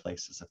at any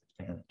place is an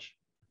advantage.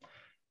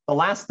 The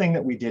last thing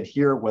that we did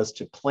here was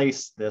to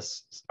place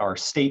our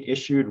state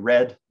issued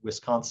red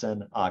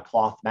Wisconsin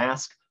cloth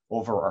mask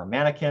over our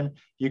mannequin.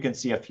 You can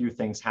see a few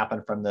things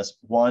happen from this.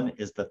 One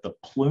is that the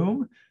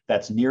plume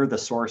that's near the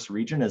source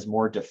region is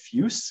more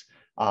diffuse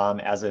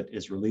as it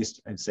is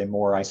released, I'd say,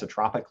 more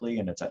isotropically,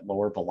 and it's at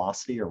lower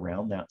velocity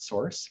around that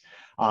source.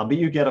 But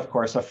you get, of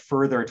course, a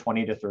further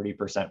 20 to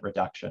 30%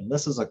 reduction.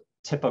 This is a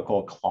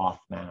typical cloth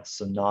mass,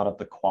 so not of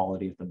the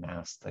quality of the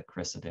mass that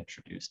Chris had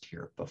introduced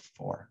here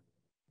before.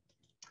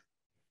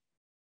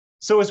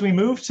 So as we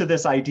move to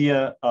this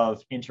idea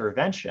of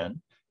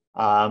intervention,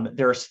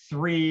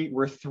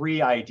 were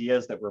three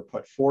ideas that were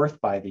put forth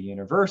by the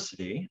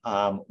university.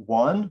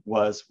 One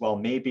was, well,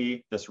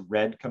 maybe this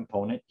red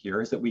component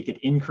here is that we could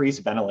increase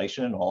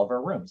ventilation in all of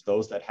our rooms.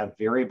 Those that have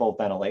variable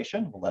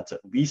ventilation, well, let's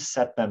at least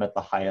set them at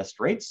the highest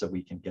rate so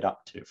we can get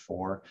up to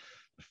 4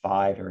 to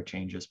 5 air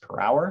changes per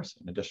hour, so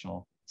an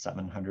additional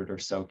 700 or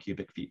so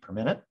cubic feet per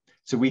minute.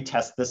 So we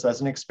test this as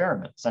an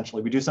experiment.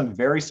 Essentially, we do something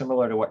very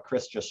similar to what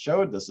Chris just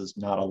showed. This is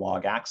not a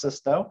log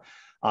axis though.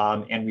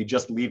 And we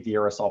just leave the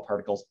aerosol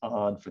particles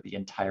on for the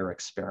entire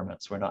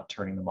experiment. So we're not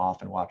turning them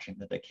off and watching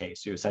the decay.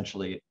 So you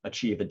essentially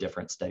achieve a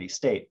different steady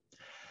state.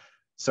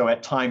 So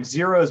at time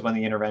 0 is when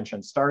the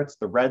intervention starts.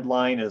 The red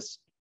line is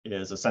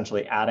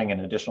essentially adding an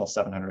additional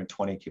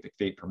 720 cubic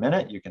feet per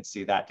minute. You can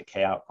see that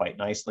decay out quite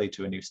nicely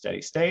to a new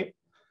steady state.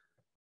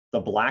 The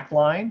black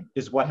line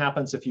is what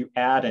happens if you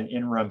add an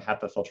in-room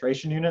HEPA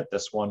filtration unit.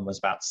 This one was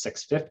about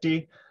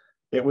 $650.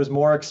 It was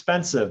more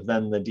expensive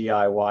than the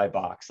DIY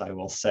box, I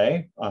will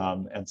say.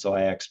 And so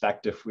I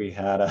expect if we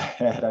had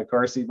a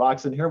Corsi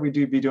box in here, we'd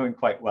be doing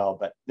quite well.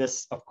 But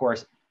this, of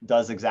course,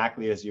 does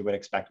exactly as you would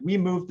expect. We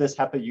moved this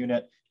HEPA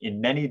unit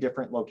in many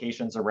different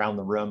locations around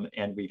the room,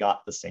 and we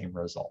got the same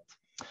result.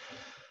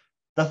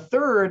 The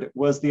third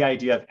was the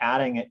idea of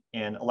adding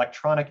an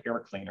electronic air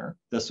cleaner.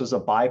 This was a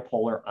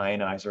bipolar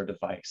ionizer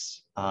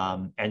device.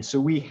 And so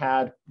we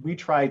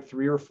tried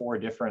 3 or 4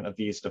 different of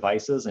these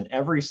devices, and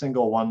every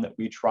single one that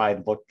we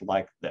tried looked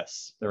like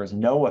this. There was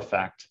no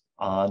effect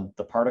on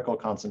the particle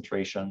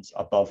concentrations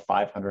above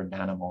 500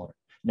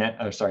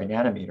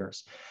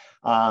 nanometers.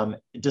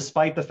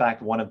 Despite the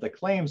fact one of the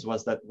claims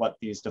was that what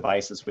these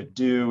devices would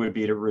do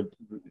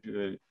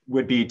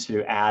would be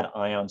to add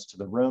ions to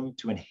the room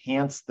to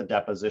enhance the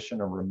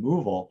deposition or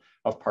removal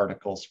of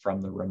particles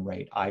from the room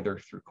rate, either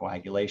through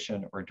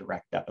coagulation or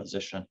direct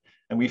deposition.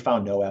 And we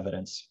found no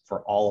evidence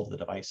for all of the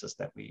devices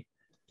that we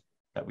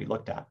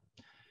looked at.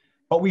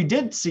 But we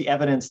did see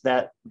evidence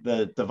that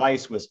the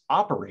device was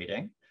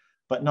operating,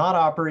 but not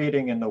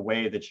operating in the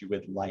way that you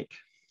would like.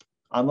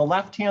 On the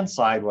left-hand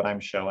side, what I'm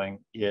showing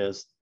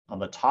is on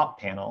the top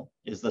panel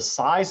is the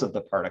size of the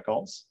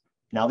particles.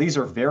 Now these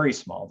are very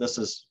small. This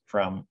is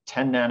from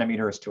 10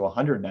 nanometers to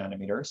 100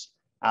 nanometers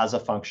as a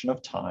function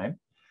of time.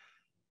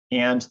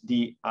 And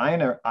the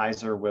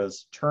ionizer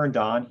was turned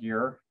on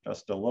here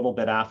just a little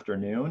bit after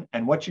noon.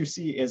 And what you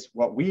see is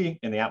what we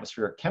in the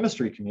atmospheric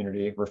chemistry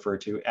community refer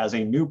to as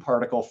a new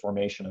particle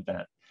formation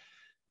event.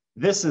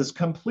 This is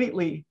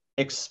completely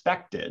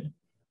expected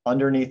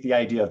underneath the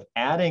idea of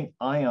adding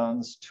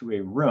ions to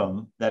a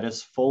room that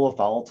is full of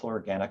volatile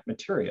organic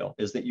material,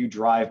 is that you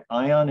drive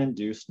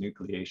ion-induced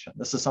nucleation.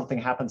 This is something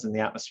that happens in the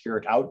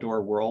atmospheric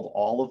outdoor world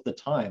all of the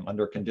time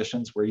under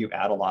conditions where you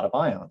add a lot of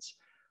ions.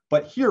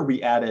 But here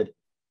we added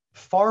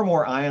far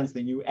more ions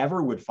than you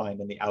ever would find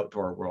in the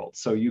outdoor world.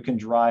 So you can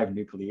drive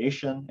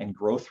nucleation and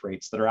growth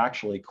rates that are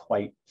actually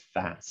quite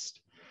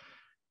fast.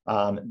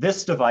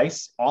 This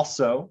device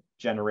also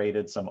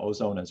generated some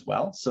ozone as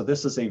well. So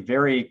this is a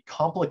very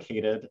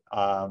complicated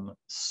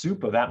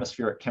soup of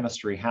atmospheric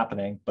chemistry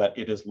happening, but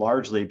it is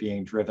largely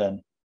being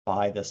driven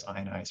by this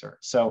ionizer.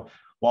 So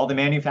while the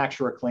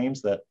manufacturer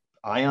claims that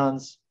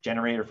ions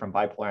generated from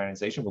bipolar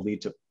ionization will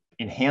lead to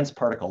enhanced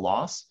particle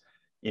loss,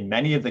 in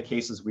many of the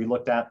cases we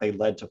looked at, they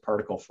led to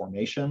particle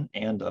formation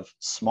and of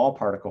small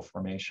particle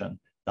formation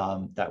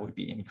that would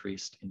be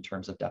increased in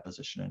terms of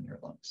deposition in your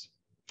lungs.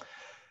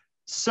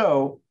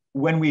 So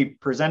when we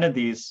presented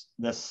these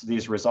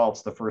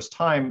results the first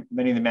time,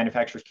 many of the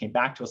manufacturers came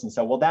back to us and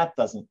said, well, that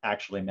doesn't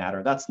actually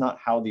matter. That's not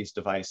how these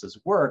devices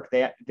work.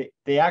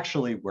 They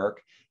actually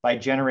work by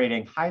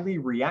generating highly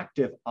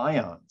reactive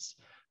ions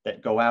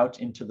that go out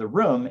into the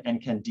room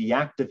and can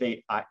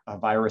deactivate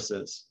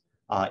viruses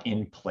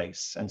in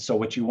place. And so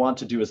what you want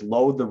to do is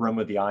load the room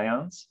with the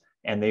ions,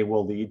 and they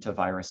will lead to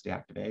virus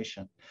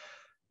deactivation.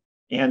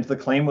 And the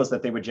claim was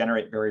that they would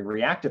generate very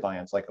reactive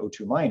ions like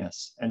O2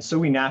 minus. And so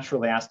we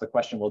naturally asked the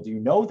question, well, do you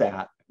know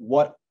that?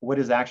 What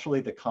is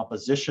actually the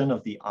composition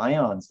of the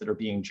ions that are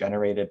being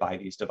generated by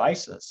these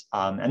devices?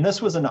 And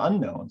this was an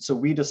unknown, so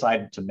we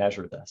decided to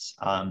measure this.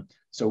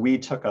 So we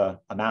took a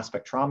mass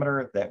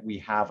spectrometer that we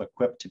have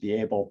equipped to be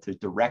able to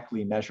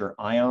directly measure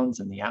ions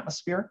in the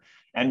atmosphere.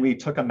 And we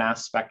took a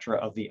mass spectra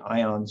of the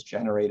ions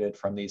generated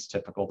from these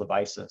typical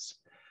devices.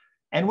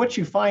 And what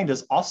you find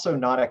is also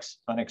not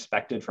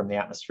unexpected from the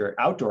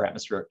outdoor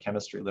atmospheric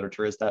chemistry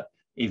literature is that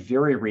a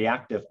very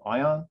reactive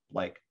ion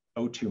like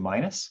O2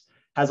 minus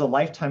has a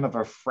lifetime of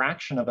a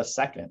fraction of a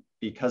second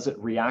because it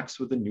reacts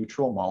with the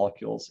neutral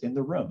molecules in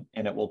the room,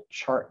 and it will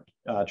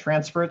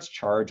transfer its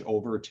charge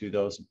over to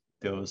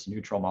those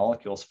neutral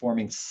molecules,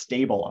 forming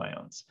stable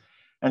ions.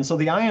 And so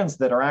the ions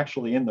that are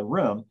actually in the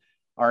room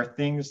are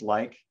things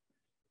like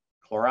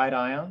chloride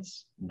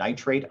ions,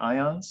 nitrate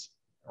ions,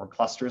 or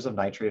clusters of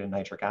nitrate and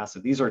nitric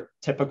acid. These are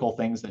typical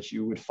things that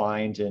you would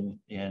find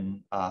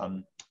in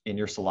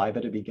your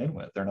saliva to begin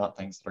with. They're not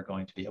things that are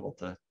going to be able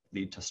to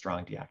lead to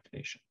strong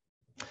deactivation.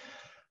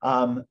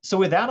 So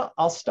with that,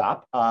 I'll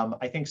stop.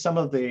 I think some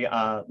of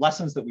the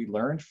lessons that we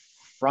learned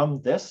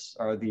from this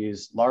are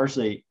these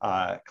largely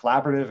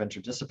collaborative,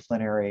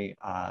 interdisciplinary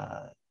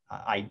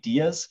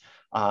ideas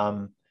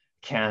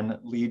can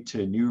lead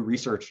to new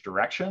research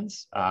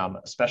directions,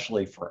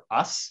 especially for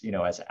us,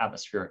 as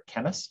atmospheric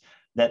chemists,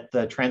 that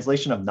the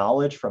translation of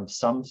knowledge from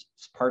some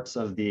parts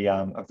of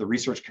the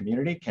research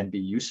community can be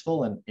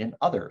useful in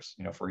others.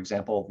 For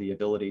example, the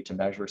ability to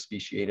measure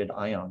speciated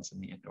ions in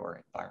the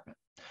indoor environment.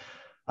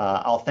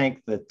 I'll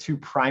thank the two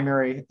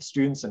primary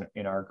students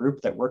in our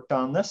group that worked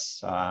on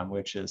this,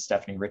 which is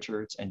Stephanie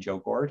Richards and Joe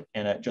Gord,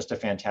 and just a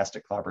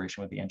fantastic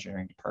collaboration with the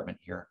engineering department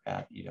here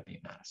at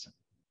UW-Madison.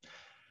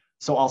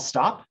 So I'll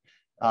stop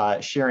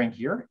sharing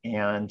here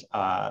and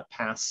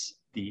pass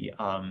the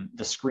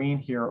screen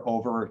here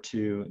over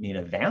to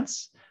Nina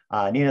Vance.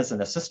 Nina is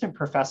an assistant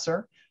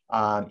professor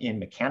in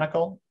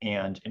mechanical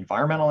and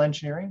environmental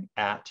engineering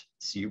at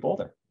CU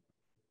Boulder.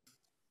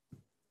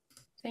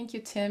 Thank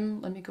you,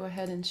 Tim. Let me go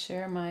ahead and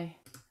share my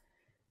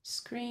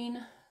screen.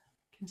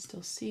 I can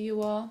still see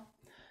you all.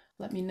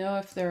 Let me know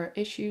if there are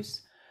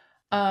issues.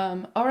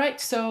 All right,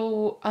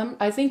 so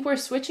I think we're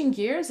switching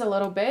gears a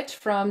little bit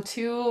from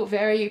two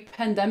very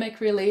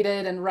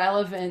pandemic-related and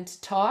relevant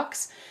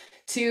talks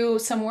to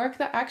some work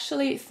that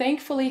actually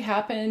thankfully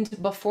happened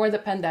before the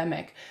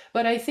pandemic.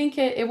 But I think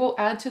it will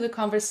add to the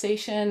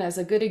conversation as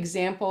a good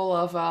example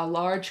of a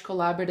large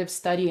collaborative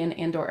study in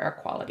indoor air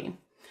quality.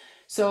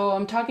 So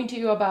I'm talking to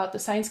you about the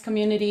science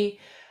community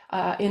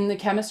in the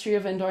chemistry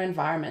of indoor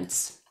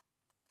environments.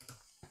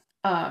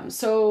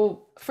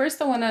 So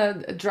first I want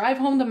to drive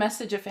home the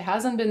message, if it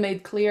hasn't been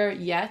made clear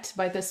yet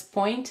by this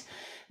point,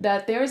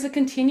 that there is a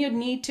continued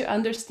need to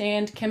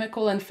understand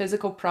chemical and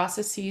physical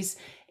processes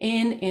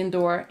in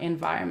indoor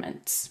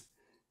environments.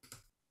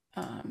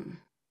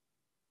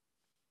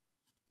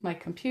 My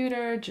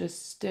computer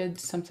just did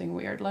something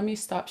weird. Let me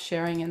stop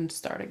sharing and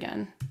start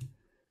again.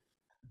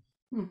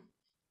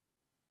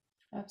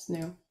 That's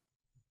new.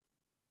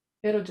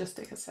 It'll just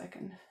take a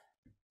second.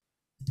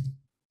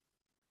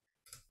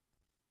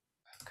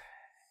 Okay.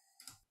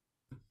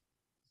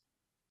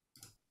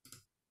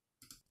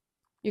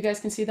 You guys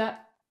can see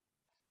that?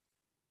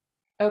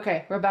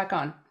 Okay, we're back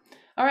on.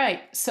 All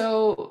right,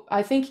 so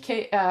I think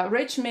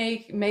Rich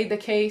made the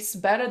case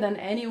better than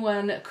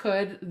anyone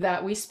could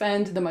that we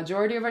spend the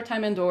majority of our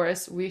time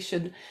indoors. We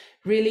should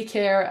really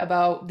care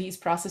about these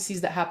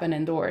processes that happen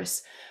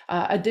indoors.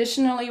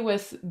 Additionally,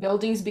 with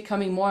buildings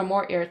becoming more and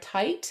more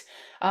airtight,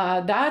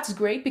 that's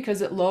great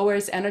because it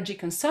lowers energy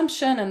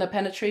consumption and the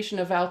penetration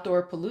of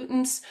outdoor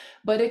pollutants,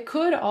 but it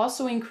could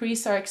also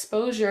increase our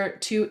exposure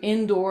to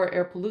indoor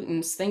air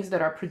pollutants, things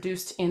that are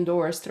produced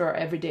indoors through our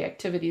everyday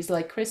activities,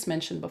 like Chris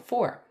mentioned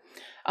before.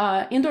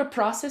 Indoor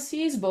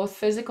processes, both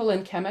physical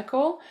and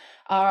chemical,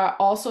 are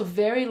also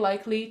very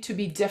likely to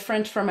be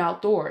different from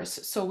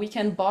outdoors. So we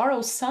can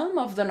borrow some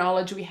of the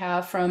knowledge we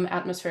have from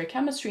atmospheric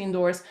chemistry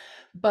indoors,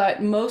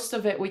 but most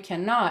of it we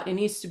cannot. It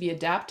needs to be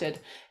adapted.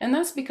 And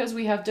that's because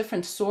we have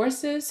different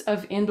sources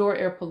of indoor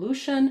air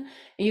pollution.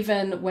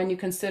 Even when you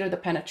consider the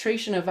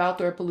penetration of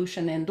outdoor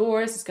pollution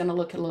indoors, it's going to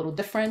look a little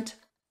different.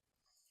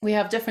 We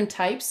have different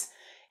types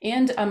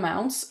and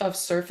amounts of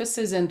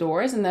surfaces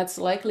indoors, and that's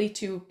likely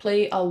to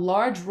play a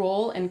large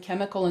role in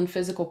chemical and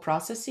physical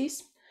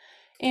processes.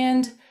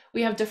 And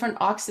we have different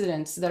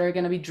oxidants that are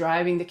going to be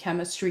driving the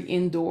chemistry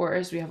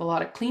indoors. We have a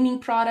lot of cleaning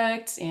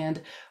products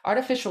and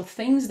artificial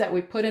things that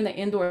we put in the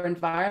indoor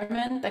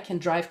environment that can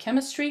drive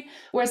chemistry,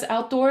 whereas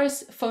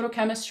outdoors,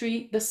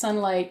 photochemistry, the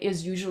sunlight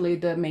is usually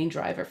the main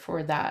driver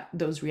for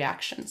those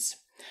reactions.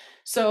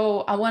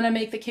 So I want to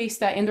make the case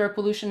that indoor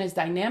pollution is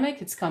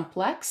dynamic, it's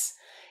complex.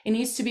 It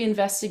needs to be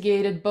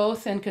investigated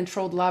both in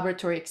controlled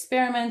laboratory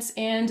experiments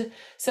and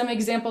some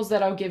examples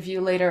that I'll give you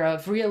later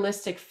of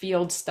realistic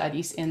field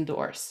studies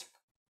indoors.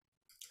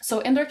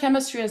 So indoor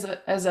chemistry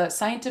as a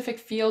scientific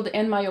field,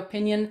 in my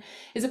opinion,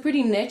 is a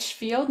pretty niche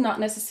field,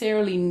 not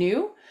necessarily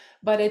new,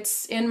 but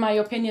it's, in my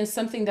opinion,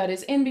 something that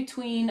is in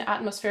between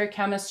atmospheric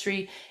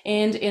chemistry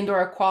and indoor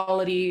air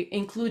quality,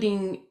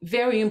 including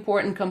very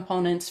important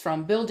components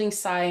from building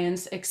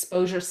science,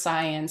 exposure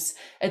science,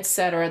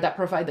 etc., that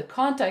provide the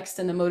context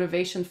and the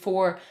motivation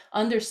for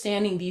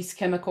understanding these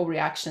chemical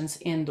reactions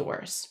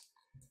indoors.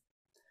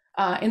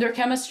 Indoor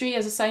chemistry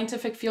as a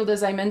scientific field,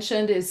 as I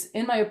mentioned, is,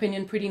 in my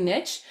opinion, pretty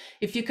niche.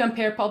 If you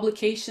compare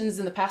publications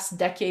in the past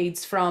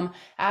decades from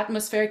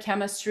atmospheric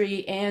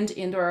chemistry and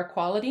indoor air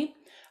quality,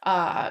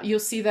 you'll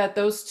see that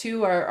those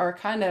two are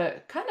kind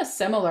of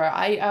similar.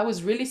 I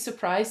was really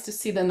surprised to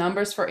see the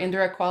numbers for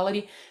indoor air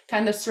quality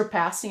kind of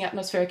surpassing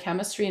atmospheric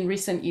chemistry in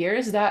recent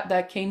years.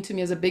 That came to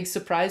me as a big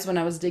surprise when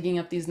I was digging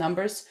up these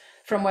numbers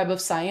from Web of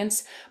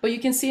Science. But you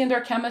can see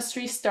indoor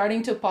chemistry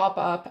starting to pop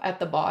up at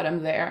the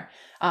bottom there.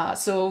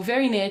 So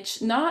very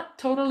niche, not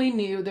totally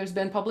new. There's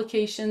been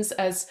publications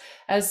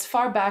as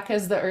far back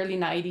as the early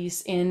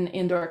 90s in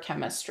indoor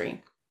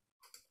chemistry.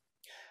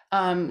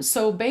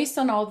 So based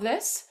on all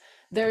this,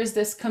 there is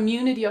this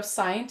community of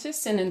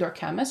scientists in indoor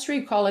chemistry,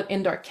 we call it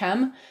Indoor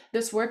Chem.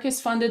 This work is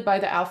funded by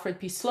the Alfred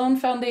P. Sloan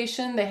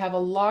Foundation. They have a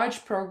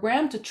large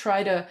program to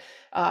try to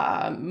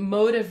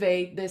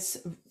motivate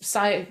this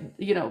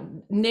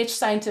niche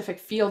scientific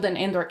field in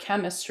indoor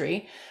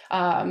chemistry.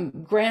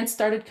 Grants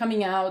started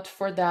coming out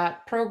for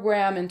that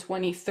program in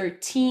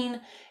 2013,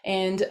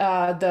 and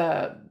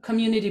the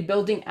community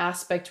building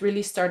aspect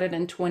really started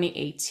in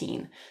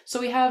 2018. So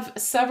we have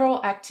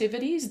several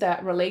activities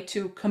that relate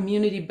to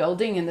community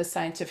building in the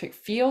scientific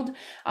field.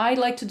 I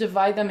like to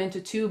divide them into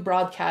two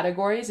broad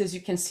categories, as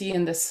you can see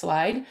in this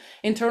slide.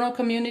 Internal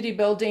community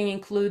building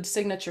includes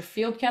signature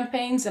field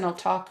campaigns, and I'll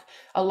talk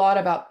a lot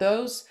about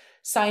those.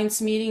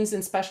 Science meetings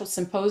and special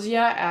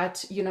symposia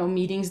at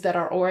meetings that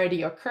are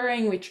already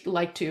occurring. We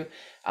like to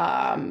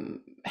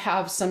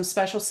have some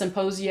special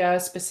symposia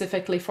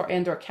specifically for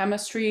indoor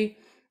chemistry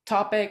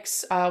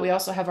topics. We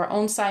also have our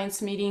own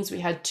science meetings. We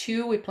had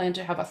 2. We plan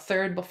to have a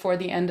 3rd before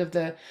the end of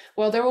there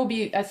will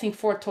be, I think,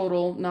 4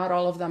 total, not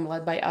all of them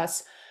led by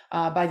us,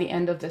 by the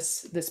end of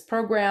this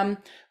program.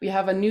 We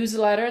have a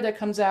newsletter that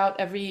comes out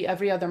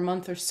every other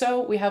month or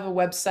so. We have a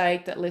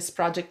website that lists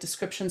project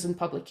descriptions and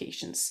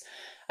publications.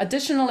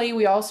 Additionally,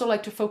 we also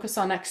like to focus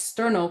on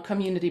external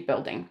community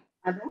building.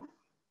 Are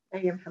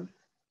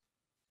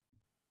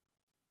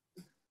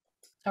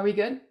we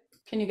good?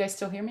 Can you guys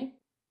still hear me?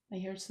 I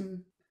hear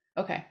some,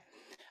 okay.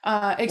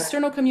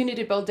 External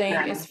community building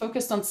is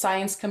focused on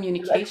science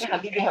communication.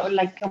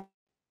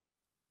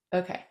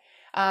 Okay.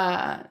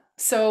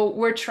 So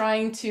we're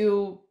trying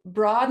to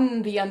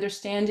broaden the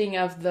understanding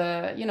of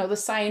the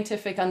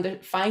scientific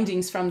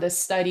findings from this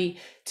study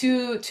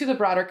to the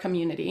broader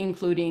community,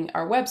 including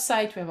our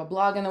website. We have a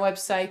blog on the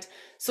website,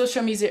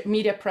 social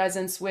media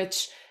presence,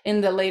 which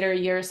in the later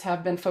years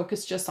have been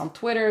focused just on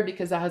Twitter,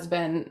 because that has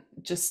been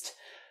just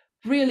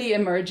really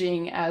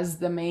emerging as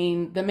the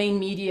main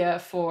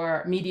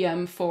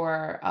medium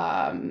for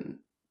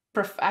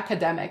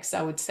academics,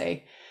 I would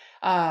say.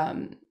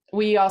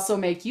 We also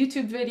make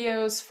YouTube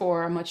videos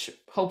for a much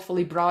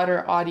hopefully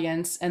broader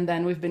audience, and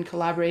then we've been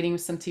collaborating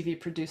with some TV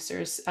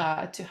producers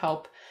to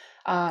help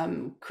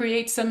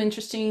create some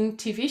interesting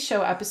TV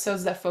show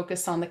episodes that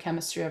focus on the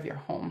chemistry of your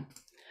home.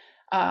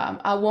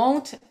 I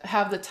won't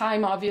have the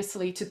time,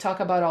 obviously, to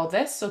talk about all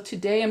this, so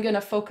today I'm going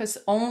to focus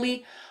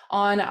only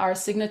on our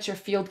signature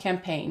field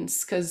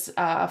campaigns, because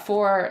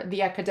for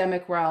the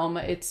academic realm,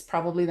 it's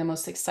probably the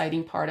most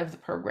exciting part of the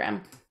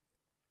program.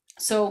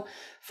 So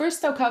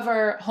first I'll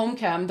cover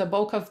HomeChem. The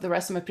bulk of the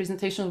rest of my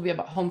presentation will be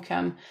about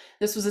HomeChem.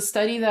 This was a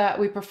study that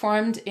we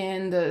performed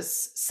in the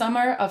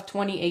summer of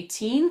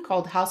 2018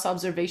 called House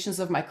Observations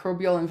of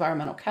Microbial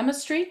Environmental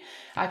Chemistry.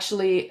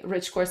 Actually,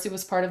 Rich Corsi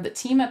was part of the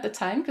team at the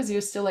time because he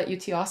was still at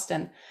UT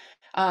Austin.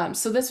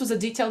 So this was a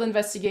detailed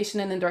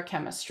investigation in indoor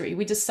chemistry.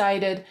 We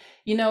decided,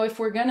 if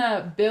we're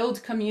gonna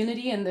build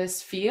community in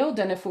this field,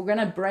 and if we're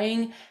gonna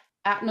bring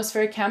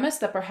atmospheric chemists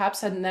that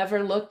perhaps had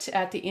never looked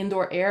at the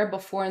indoor air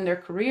before in their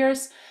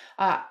careers,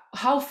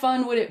 how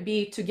fun would it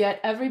be to get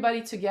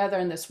everybody together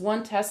in this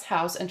one test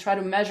house and try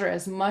to measure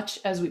as much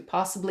as we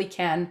possibly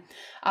can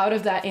out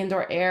of that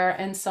indoor air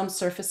and some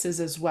surfaces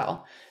as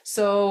well.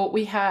 So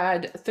we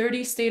had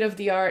 30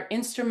 state-of-the-art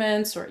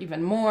instruments, or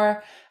even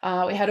more.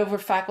 We had over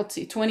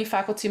 20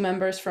 faculty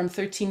members from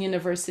 13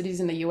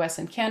 universities in the US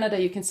and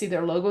Canada. You can see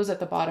their logos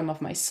at the bottom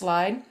of my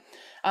slide.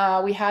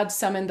 We had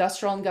some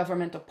industrial and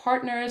governmental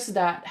partners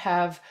that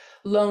have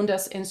loaned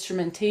us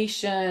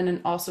instrumentation and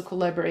also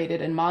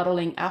collaborated in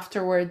modeling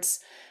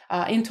afterwards.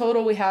 In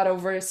total, we had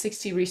over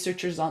 60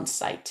 researchers on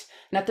site.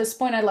 And at this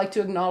point, I'd like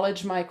to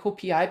acknowledge my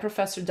co-PI,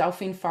 Professor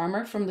Delphine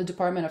Farmer from the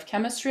Department of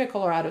Chemistry at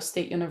Colorado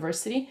State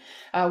University.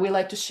 We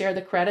like to share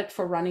the credit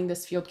for running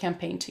this field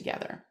campaign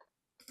together.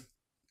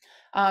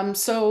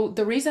 So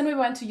the reason we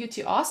went to UT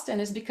Austin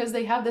is because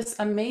they have this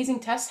amazing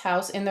test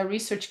house in their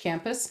research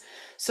campus.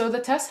 So the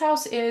test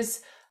house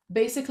is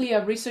basically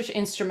a research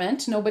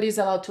instrument. Nobody's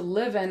allowed to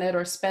live in it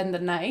or spend the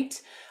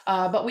night,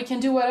 but we can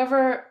do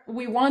whatever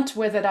we want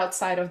with it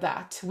outside of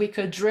that. We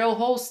could drill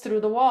holes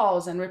through the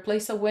walls and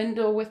replace a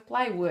window with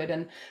plywood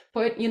and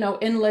put,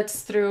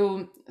 inlets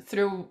through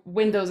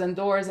windows and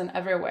doors and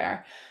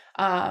everywhere.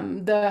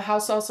 The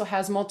house also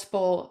has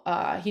multiple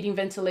heating,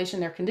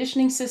 ventilation, air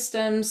conditioning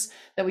systems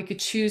that we could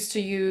choose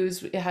to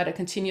use. It had a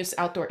continuous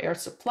outdoor air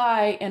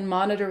supply and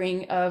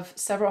monitoring of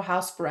several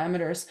house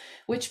parameters,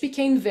 which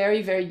became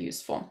very, very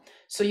useful.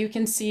 So you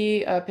can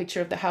see a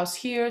picture of the house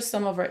here,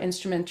 some of our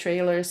instrument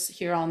trailers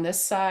here on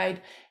this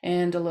side,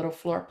 and a little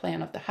floor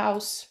plan of the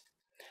house.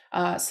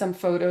 Some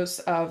photos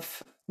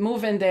of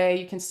move-in day.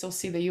 You can still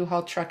see the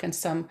U-Haul truck and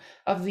some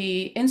of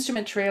the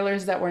instrument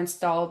trailers that were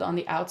installed on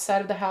the outside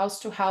of the house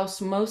to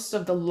house most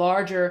of the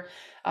larger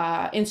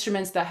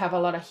instruments that have a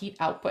lot of heat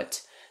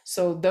output.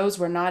 So those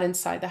were not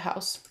inside the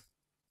house.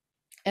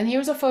 And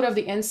here's a photo of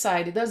the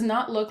inside. It does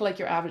not look like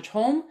your average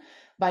home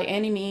by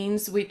any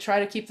means. We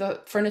try to keep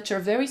the furniture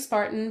very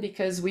Spartan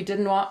because we did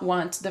not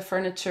want the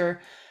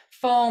furniture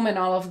foam and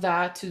all of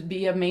that to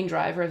be a main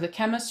driver of the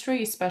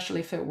chemistry,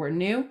 especially if it were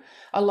new.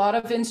 A lot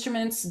of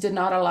instruments did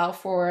not allow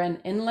for an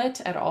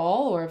inlet at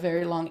all, or a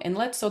very long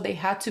inlet, so they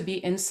had to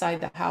be inside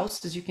the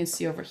house, as you can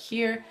see over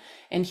here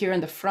and here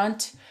in the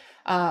front.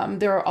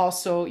 There are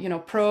also,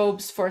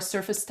 probes for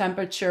surface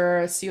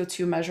temperature,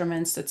 CO2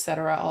 measurements,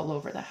 etc., all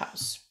over the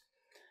house.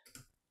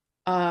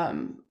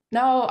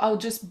 Now I'll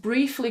just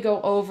briefly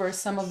go over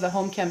some of the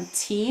HomeChem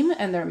team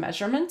and their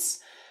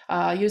measurements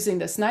using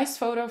this nice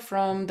photo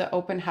from the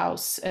open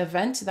house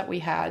event that we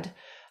had.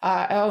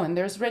 Oh, and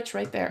there's Rich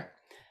right there.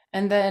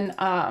 And then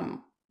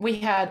we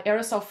had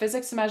aerosol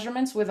physics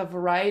measurements with a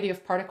variety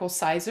of particle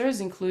sizers,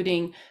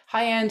 including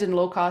high-end and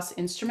low-cost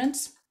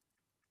instruments.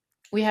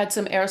 We had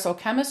some aerosol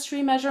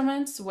chemistry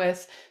measurements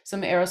with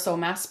some aerosol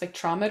mass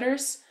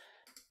spectrometers.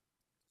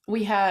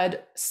 We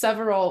had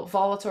several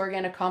volatile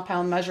organic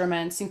compound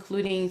measurements,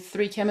 including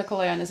 3 chemical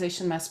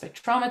ionization mass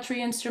spectrometry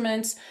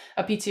instruments,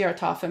 a PTR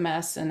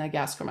TOF-MS, and a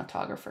gas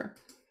chromatographer.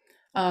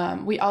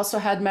 We also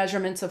had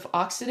measurements of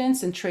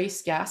oxidants and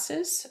trace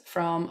gases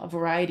from a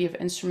variety of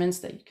instruments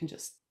that you can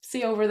just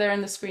see over there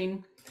on the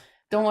screen.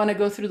 Don't want to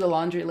go through the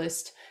laundry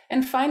list.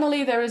 And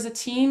finally, there is a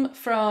team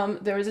from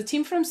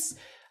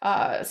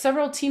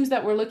several teams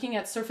that were looking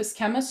at surface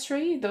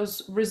chemistry.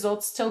 Those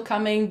results still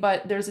coming,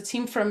 but there's a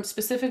team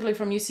specifically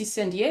from UC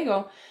San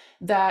Diego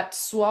that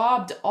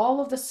swabbed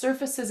all of the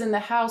surfaces in the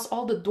house,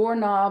 all the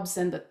doorknobs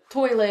and the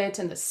toilet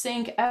and the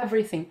sink,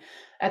 everything,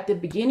 at the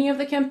beginning of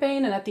the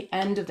campaign and at the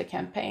end of the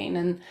campaign.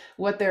 And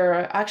what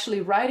they're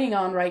actually writing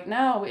on right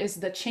now is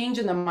the change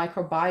in the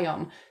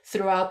microbiome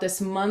throughout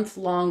this month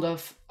long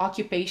of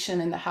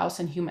occupation in the house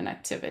and human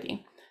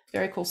activity.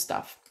 Very cool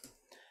stuff.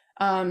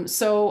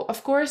 So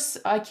of course,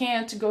 I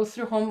can't go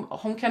through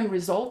HomeChem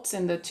results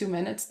in the 2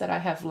 minutes that I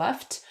have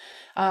left.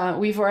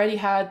 We've already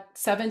had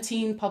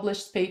 17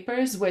 published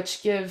papers,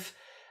 which give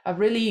a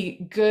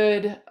really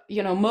good,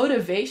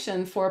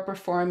 motivation for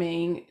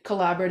performing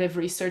collaborative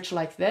research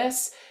like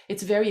this.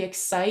 It's very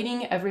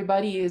exciting.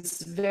 Everybody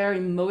is very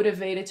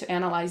motivated to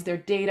analyze their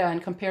data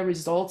and compare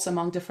results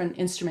among different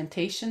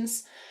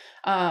instrumentations.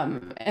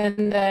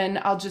 And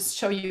then I'll just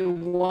show you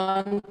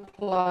one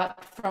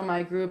plot from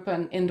my group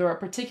on indoor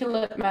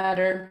particulate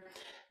matter.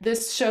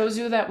 This shows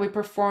you that we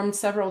performed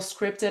several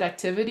scripted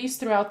activities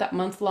throughout that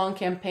month-long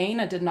campaign.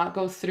 I did not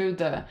go through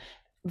the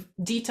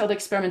detailed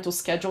experimental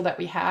schedule that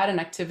we had, an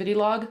activity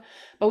log,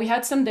 but we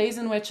had some days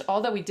in which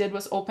all that we did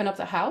was open up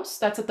the house.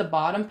 That's at the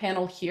bottom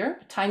panel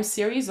here, time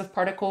series of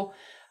particle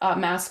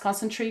mass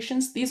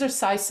concentrations. These are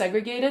size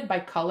segregated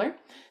by color.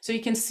 So you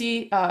can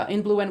see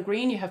in blue and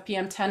green, you have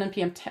PM10 and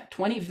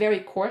PM20, very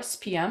coarse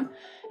PM.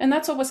 And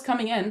that's what was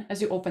coming in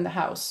as you open the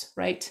house,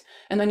 right?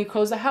 And then you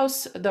close the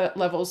house, the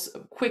levels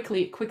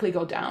quickly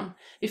go down.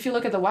 If you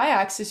look at the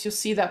y-axis, you'll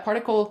see that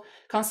particle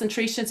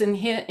concentrations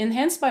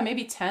enhanced by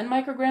maybe 10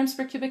 micrograms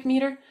per cubic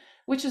meter,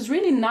 which is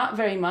really not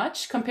very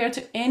much compared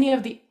to any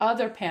of the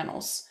other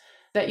panels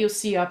that you'll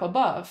see up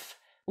above.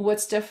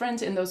 What's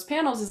different in those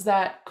panels is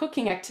that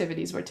cooking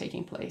activities were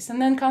taking place, and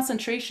then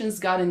concentrations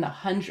got in the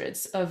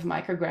hundreds of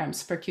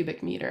micrograms per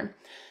cubic meter.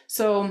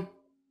 So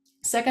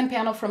second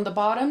panel from the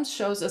bottom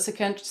shows a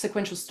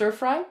sequential stir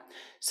fry.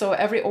 So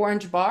every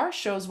orange bar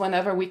shows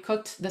whenever we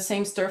cooked the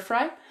same stir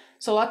fry.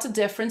 So lots of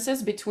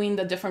differences between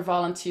the different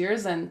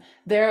volunteers and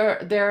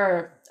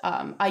their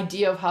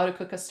idea of how to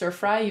cook a stir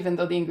fry, even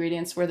though the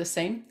ingredients were the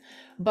same.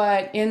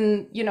 But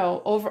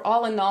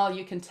overall in all,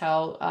 you can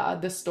tell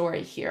the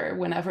story here.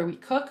 Whenever we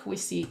cook, we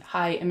see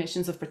high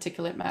emissions of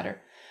particulate matter.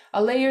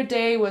 A layered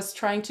day was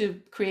trying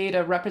to create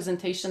a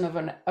representation of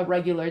a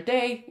regular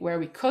day where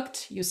we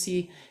cooked. You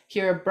see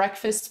here a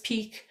breakfast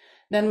peak.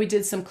 Then we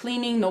did some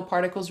cleaning, no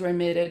particles were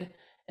emitted.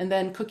 And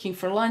then cooking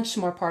for lunch,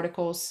 more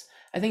particles.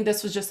 I think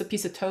this was just a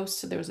piece of toast,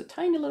 so there was a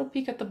tiny little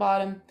peak at the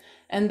bottom.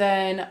 And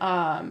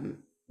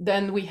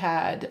then we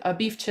had a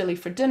beef chili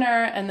for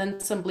dinner, and then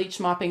some bleach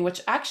mopping,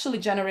 which actually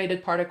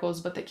generated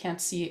particles, but they can't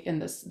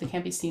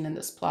be seen in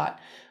this plot.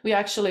 We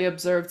actually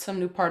observed some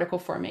new particle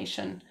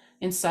formation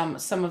in some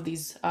of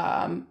these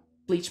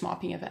bleach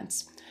mopping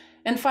events.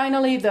 And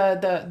finally,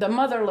 the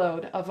mother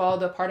lode of all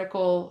the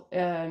particle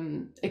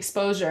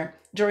exposure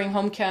during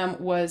HomeChem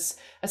was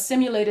a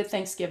simulated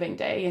Thanksgiving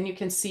day. And you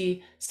can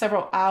see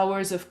several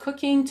hours of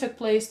cooking took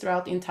place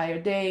throughout the entire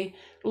day,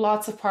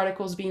 lots of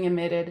particles being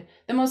emitted.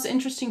 The most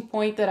interesting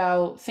point that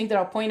I'll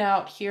point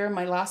out here,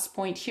 my last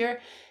point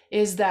here,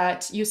 is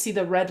that you see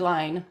the red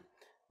line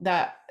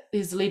that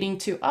is leading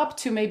to up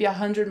to maybe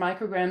 100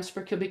 micrograms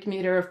per cubic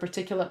meter of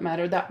particulate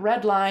matter. That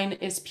red line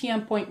is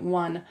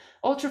PM.1,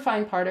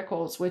 ultrafine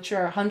particles, which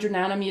are 100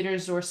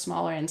 nanometers or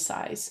smaller in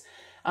size.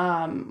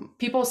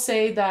 People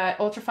say that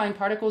ultrafine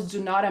particles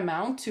do not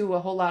amount to a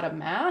whole lot of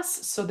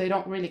mass, so they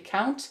don't really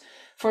count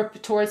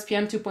towards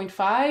PM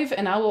 2.5,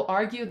 and I will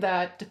argue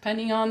that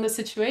depending on the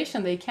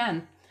situation, they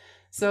can.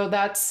 So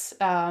that's,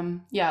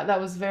 that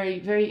was very,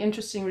 very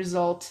interesting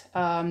result.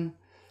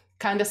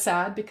 Kind of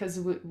sad because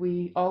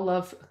we all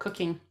love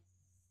cooking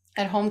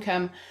at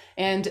HomeChem,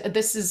 and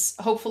this is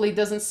hopefully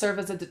doesn't serve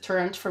as a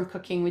deterrent from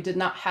cooking. We did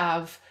not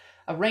have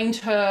a range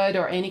hood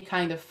or any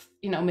kind of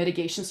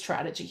mitigation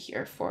strategy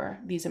here for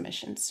these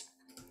emissions.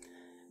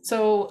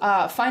 So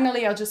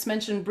finally, I'll just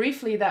mention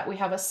briefly that we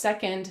have a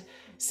second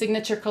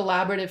signature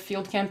collaborative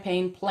field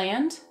campaign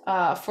planned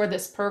for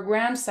this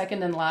program,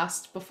 second and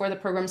last before the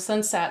program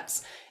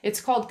sunsets.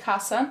 It's called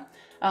CASA,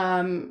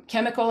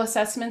 Chemical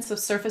Assessments of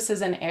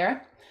Surfaces and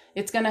Air.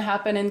 It's going to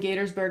happen in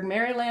Gaithersburg,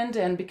 Maryland,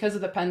 and because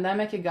of the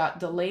pandemic, it got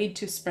delayed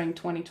to spring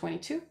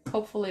 2022.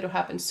 Hopefully it'll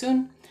happen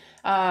soon.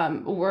 We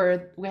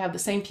have the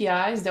same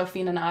PIs,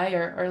 Delphine and I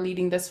are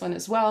leading this one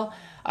as well.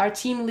 Our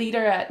team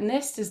leader at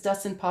NIST is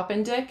Dustin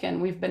Poppendick, and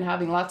we've been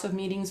having lots of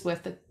meetings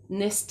with the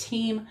NIST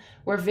team.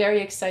 We're very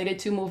excited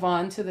to move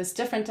on to this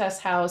different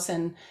test house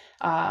and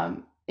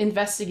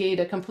investigate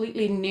a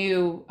completely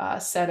new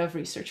set of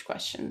research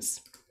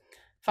questions.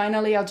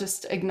 Finally, I'll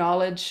just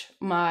acknowledge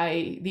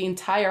the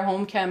entire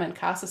HomeChem and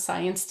CASA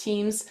science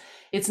teams.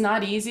 It's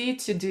not easy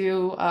to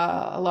do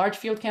a large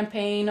field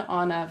campaign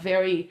on a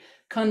very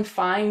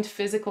confined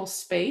physical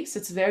space.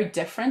 It's very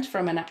different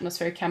from an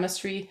atmospheric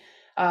chemistry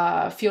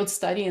field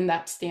study in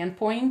that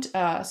standpoint.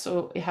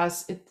 So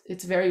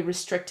it's very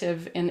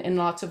restrictive in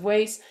lots of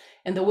ways.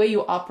 And the way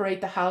you operate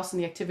the house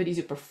and the activities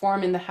you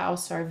perform in the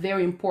house are a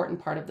very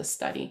important part of the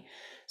study.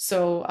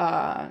 So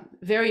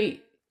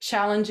very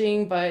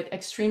challenging, but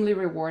extremely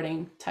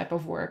rewarding type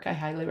of work. I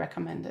highly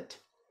recommend it.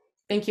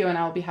 Thank you, and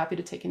I'll be happy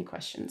to take any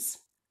questions.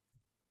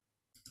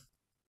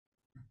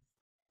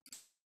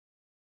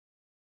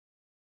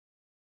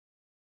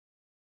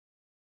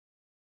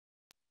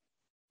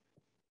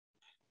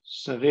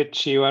 So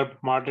Rich, you are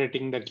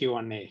moderating the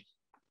Q&A.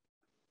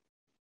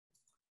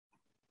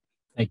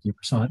 Thank you,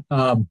 Prasad.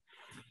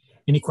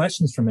 Any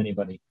questions from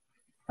anybody?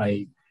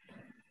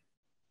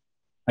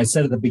 I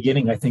said at the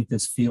beginning, I think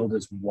this field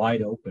is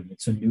wide open.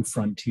 It's a new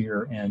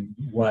frontier, and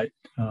what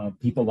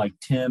people like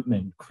Tim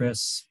and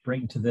Chris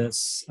bring to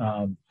this,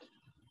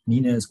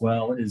 Nina as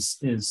well,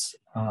 is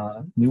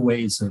new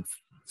ways of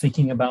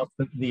thinking about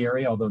the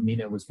area, although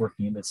Nina was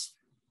working in this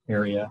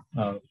area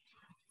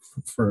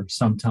for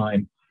some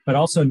time, but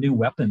also new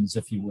weapons,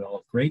 if you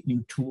will, great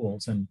new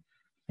tools. And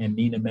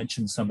Nina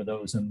mentioned some of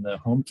those in the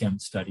HomeChem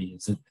study.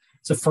 It's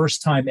the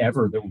first time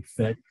ever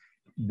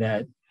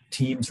that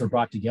teams were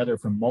brought together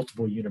from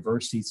multiple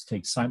universities to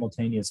take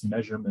simultaneous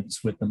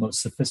measurements with the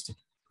most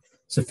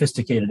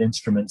sophisticated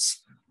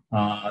instruments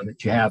that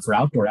you have for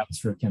outdoor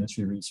atmospheric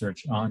chemistry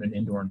research on an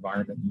indoor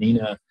environment.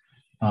 Nina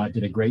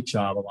did a great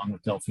job, along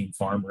with Delphine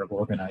Farmer, of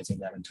organizing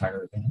that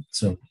entire event.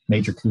 So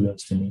major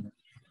kudos to Nina.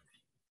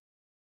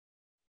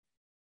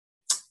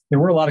 There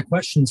were a lot of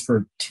questions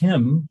for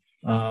Tim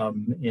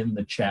in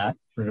the chat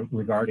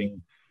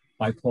regarding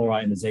bipolar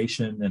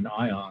ionization and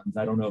ions.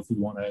 I don't know if we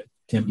want to,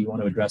 Tim, do you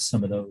want to address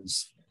some of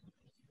those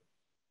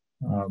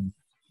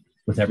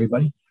with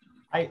everybody?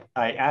 I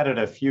added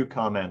a few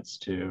comments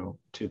to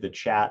the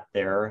chat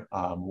there.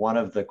 One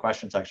of the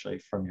questions actually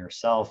from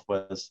yourself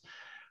was,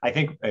 I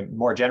think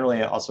more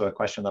generally also a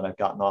question that I've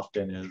gotten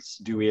often is,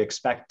 do we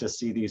expect to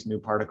see these new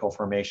particle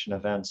formation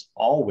events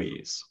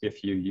always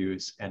if you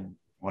use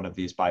one of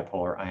these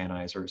bipolar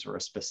ionizers or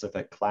a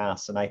specific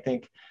class? And I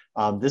think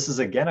this is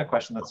again a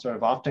question that sort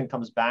of often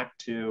comes back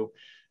to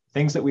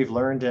things that we've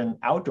learned in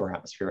outdoor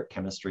atmospheric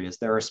chemistry. Is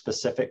there are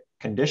specific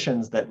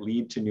conditions that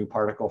lead to new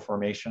particle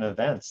formation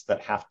events that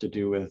have to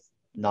do with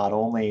not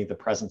only the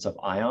presence of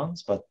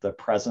ions, but the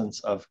presence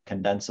of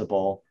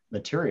condensable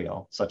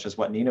material, such as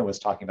what Nina was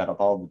talking about, of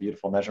all the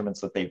beautiful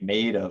measurements that they've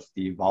made of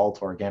the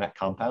volatile organic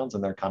compounds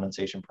and their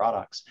condensation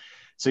products.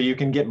 So you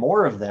can get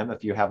more of them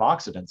if you have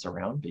oxidants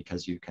around,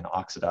 because you can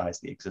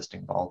oxidize the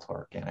existing volatile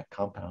organic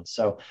compounds.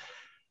 So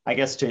I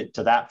guess to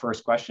that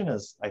first question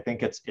is, I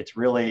think it's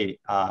really,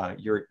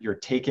 you're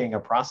taking a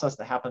process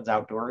that happens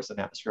outdoors in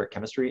atmospheric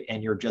chemistry,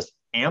 and you're just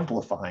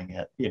amplifying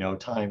it,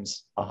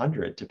 times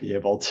 100 to be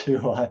able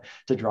to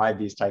drive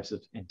these types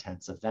of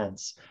intense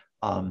events.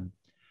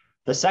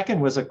 The second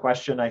was a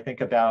question, I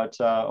think, about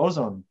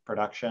ozone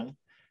production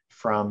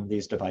from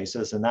these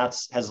devices, and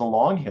has a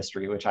long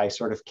history, which I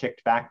sort of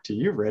kicked back to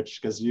you, Rich,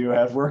 because you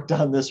have worked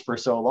on this for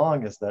so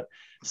long, is that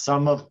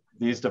some of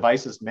these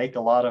devices make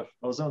a lot of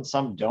ozone,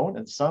 some don't,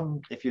 and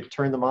some, if you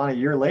turn them on a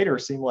year later,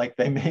 seem like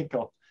they make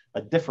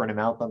a different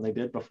amount than they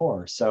did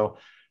before. So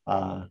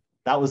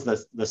that was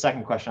the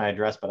second question I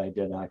addressed, but I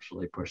did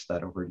actually push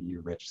that over to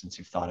you, Rich, since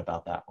you've thought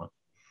about that one.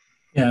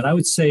 Yeah, and I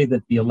would say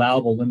that the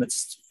allowable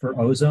limits for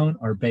ozone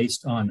are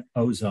based on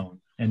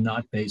ozone and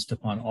not based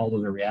upon all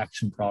of the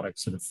reaction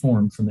products that are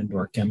formed from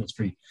indoor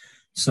chemistry.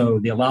 So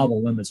the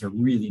allowable limits are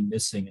really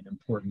missing an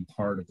important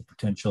part of the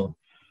potential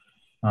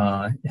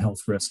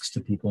health risks to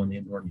people in the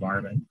indoor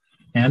environment.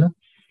 Anna?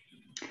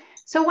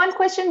 So one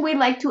question we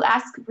like to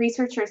ask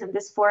researchers in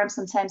this forum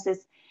sometimes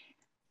is,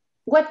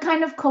 what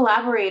kind of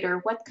collaborator,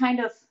 what kind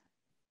of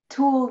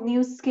tool,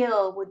 new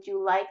skill would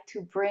you like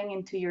to bring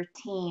into your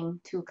team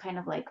to kind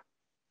of like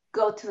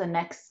go to the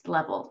next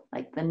level,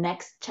 like the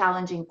next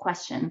challenging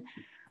question?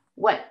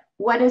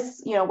 What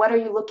is, what are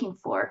you looking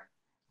for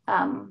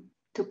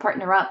to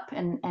partner up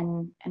and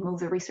move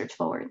the research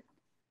forward?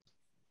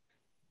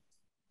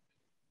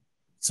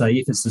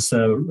 Saif, is this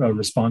a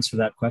response to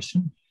that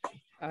question?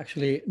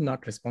 Actually,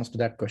 not response to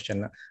that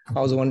question. I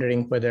was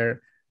wondering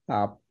whether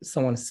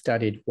someone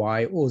studied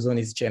why ozone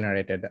is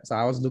generated. So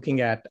I was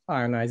looking at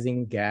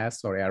ionizing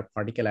gas or air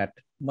particle at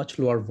much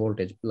lower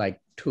voltage, like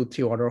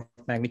 2-3 order of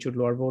magnitude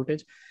lower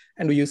voltage.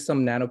 And we used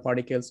some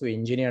nanoparticles. We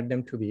engineered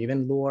them to be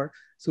even lower.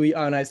 So we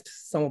ionized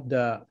some of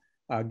the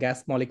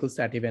gas molecules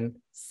at even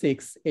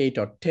 6, 8,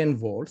 or 10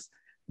 volts.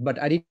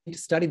 But I didn't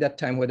study that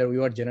time whether we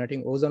were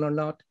generating ozone or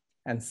not.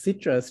 And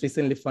CITRUS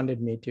recently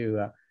funded me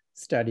to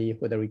study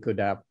whether we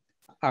could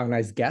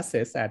ionize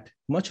gases at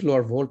much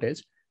lower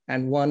voltage.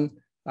 And one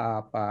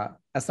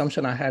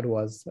assumption I had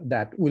was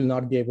that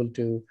we'll be able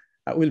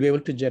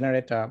to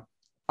generate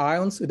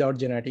ions without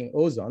generating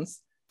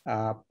ozons.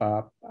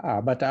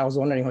 But I was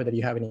wondering whether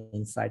you have any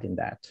insight in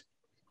that.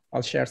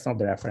 I'll share some of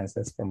the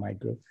references from my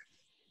group.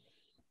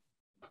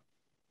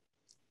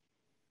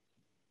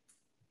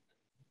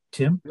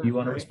 Tim, do you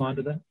want to respond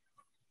to that?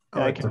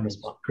 Yeah, I can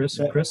respond. Chris?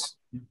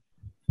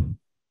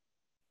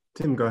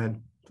 Tim, go ahead,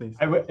 please.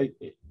 I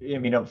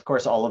mean, of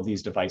course, all of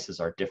these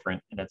devices are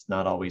different, and it's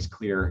not always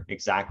clear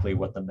exactly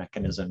what the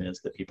mechanism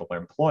is that people are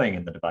employing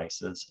in the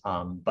devices.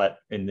 But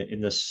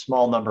in the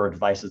small number of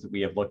devices that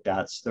we have looked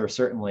at, there are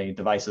certainly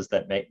devices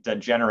that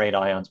generate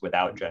ions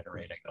without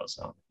generating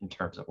ozone in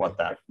terms of what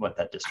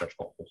that discharge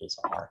voltages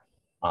are.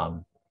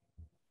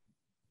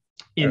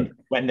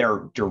 When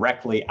they're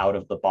directly out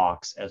of the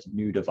box as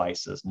new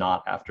devices,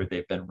 not after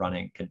they've been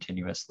running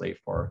continuously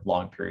for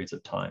long periods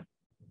of time.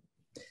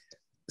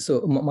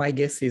 So my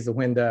guess is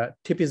when the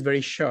tip is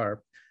very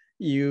sharp,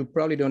 you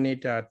probably don't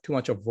need too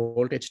much of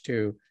voltage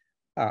to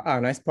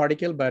ionize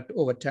particle, but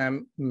over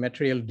time,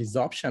 material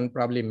desorption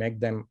probably make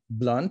them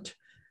blunt,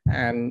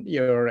 and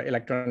your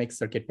electronic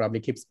circuit probably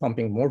keeps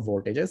pumping more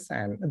voltages,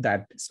 and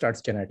that starts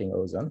generating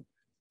ozone.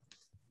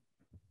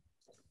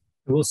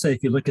 I will say,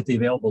 if you look at the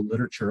available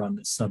literature on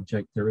this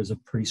subject, there is a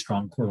pretty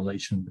strong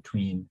correlation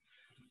between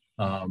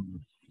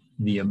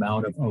the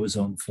amount of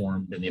ozone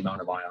formed and the amount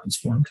of ions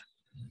formed.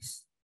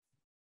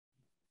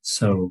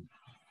 So,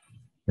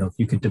 if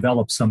you could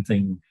develop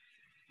something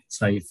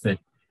safe that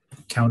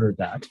countered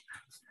that,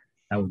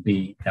 that would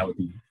be,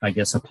 I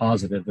guess, a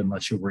positive,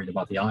 unless you're worried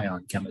about the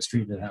ion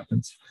chemistry that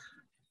happens.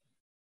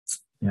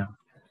 Yeah.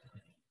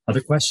 Other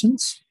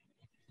questions?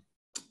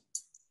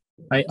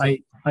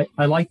 I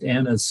liked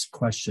Anna's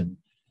question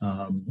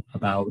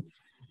about,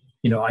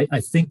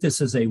 I think this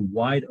is a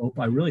wide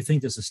open, I really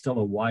think this is still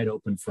a wide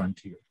open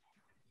frontier.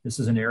 This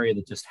is an area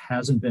that just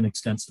hasn't been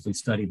extensively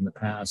studied in the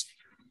past.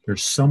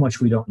 There's so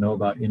much we don't know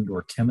about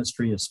indoor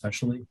chemistry,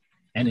 especially,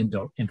 and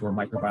indoor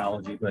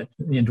microbiology, but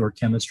indoor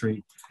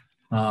chemistry.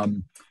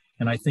 And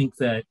I think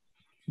that,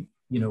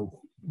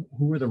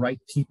 who are the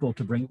right people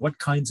to bring, what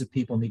kinds of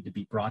people need to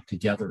be brought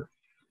together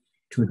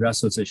to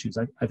address those issues?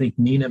 I think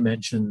Nina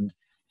mentioned,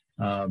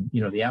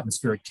 the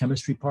atmospheric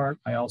chemistry part.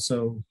 I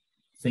also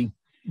think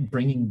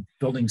bringing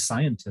building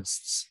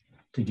scientists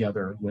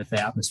together with the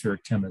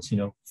atmospheric chemists,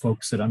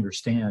 folks that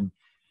understand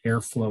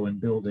airflow in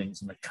buildings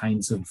and the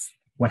kinds of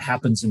what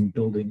happens in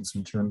buildings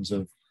in terms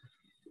of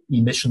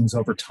emissions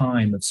over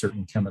time of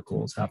certain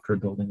chemicals after a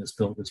building is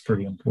built is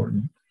pretty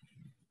important.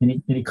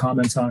 Any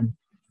comments on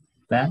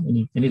that?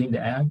 Anything to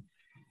add?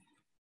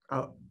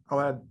 I'll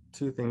add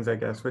two things, I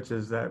guess, which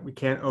is that we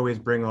can't always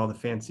bring all the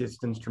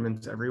fanciest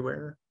instruments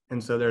everywhere.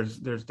 And so there's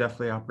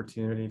definitely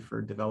opportunity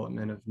for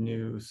development of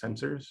new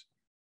sensors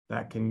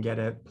that can get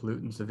at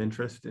pollutants of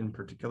interest in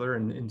particular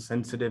and in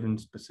sensitive and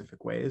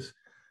specific ways.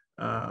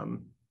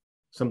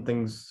 Some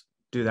things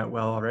do that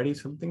well already.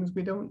 Some things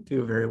we don't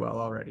do very well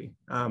already.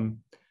 And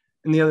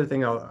the other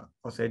thing I'll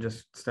say,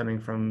 just stemming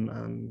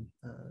from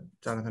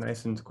Jonathan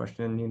Eison's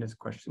question and Nina's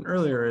question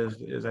earlier,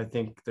 is I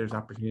think there's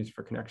opportunities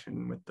for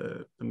connection with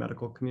the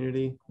medical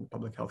community, the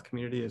public health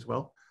community as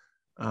well,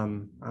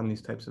 on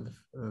these types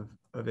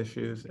of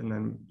issues. And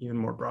then even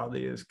more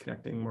broadly is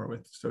connecting more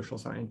with social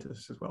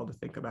scientists as well to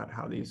think about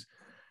how these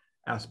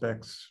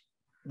aspects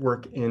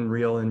work in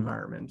real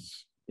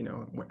environments,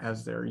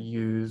 as they're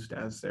used,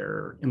 as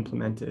they're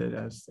implemented,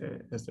 as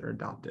they're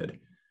adopted.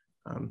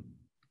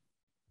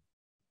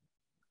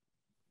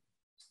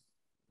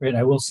 Great.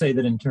 I will say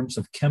that in terms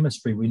of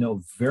chemistry, we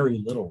know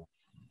very little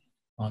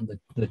on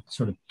the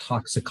sort of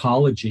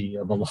toxicology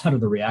of a lot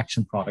of the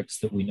reaction products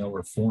that we know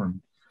are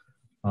formed.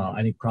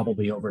 I think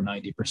probably over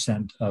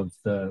 90% of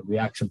the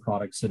reaction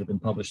products that have been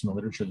published in the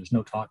literature, there's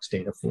no tox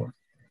data for.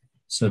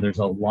 So there's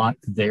a lot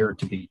there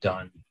to be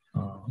done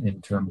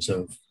in terms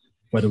of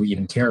whether we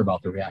even care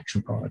about the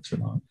reaction products or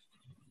not.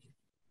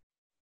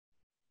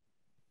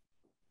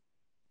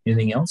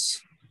 Anything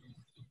else?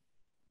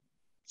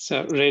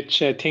 So,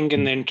 Rich, I think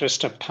in the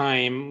interest of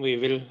time, we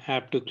will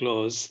have to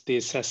close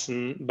this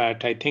session,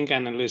 but I think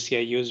Ana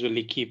Lucia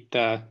usually keep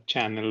the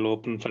channel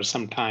open for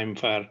some time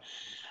for,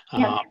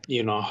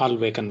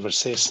 hallway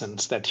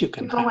conversations that you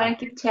can have. Go and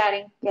keep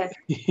chatting, yes.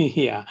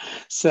 Yeah,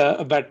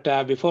 so, but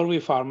before we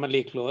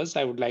formally close,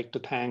 I would like to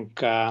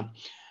thank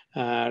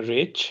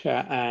Rich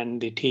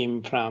and the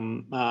team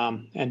from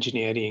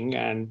engineering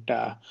and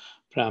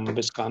from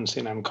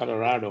Wisconsin and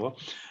Colorado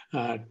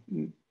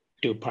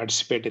to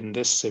participate in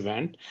this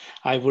event.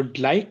 I would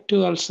like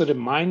to also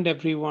remind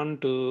everyone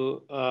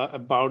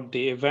about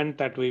the event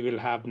that we will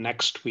have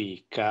next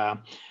week.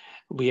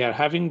 We are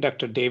having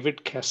Dr.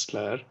 David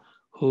Kessler,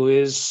 who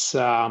is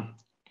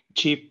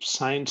Chief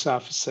Science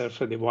Officer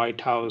for the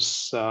White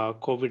House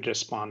COVID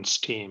response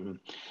team.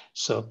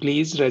 So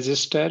please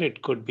register.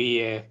 It could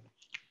be a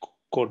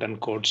quote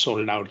unquote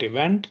sold out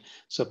event.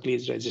 So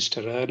please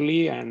register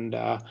early, and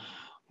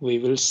we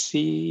will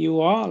see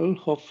you all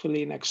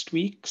hopefully next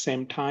week,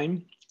 same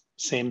time,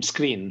 same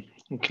screen.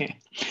 Okay,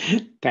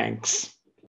 thanks.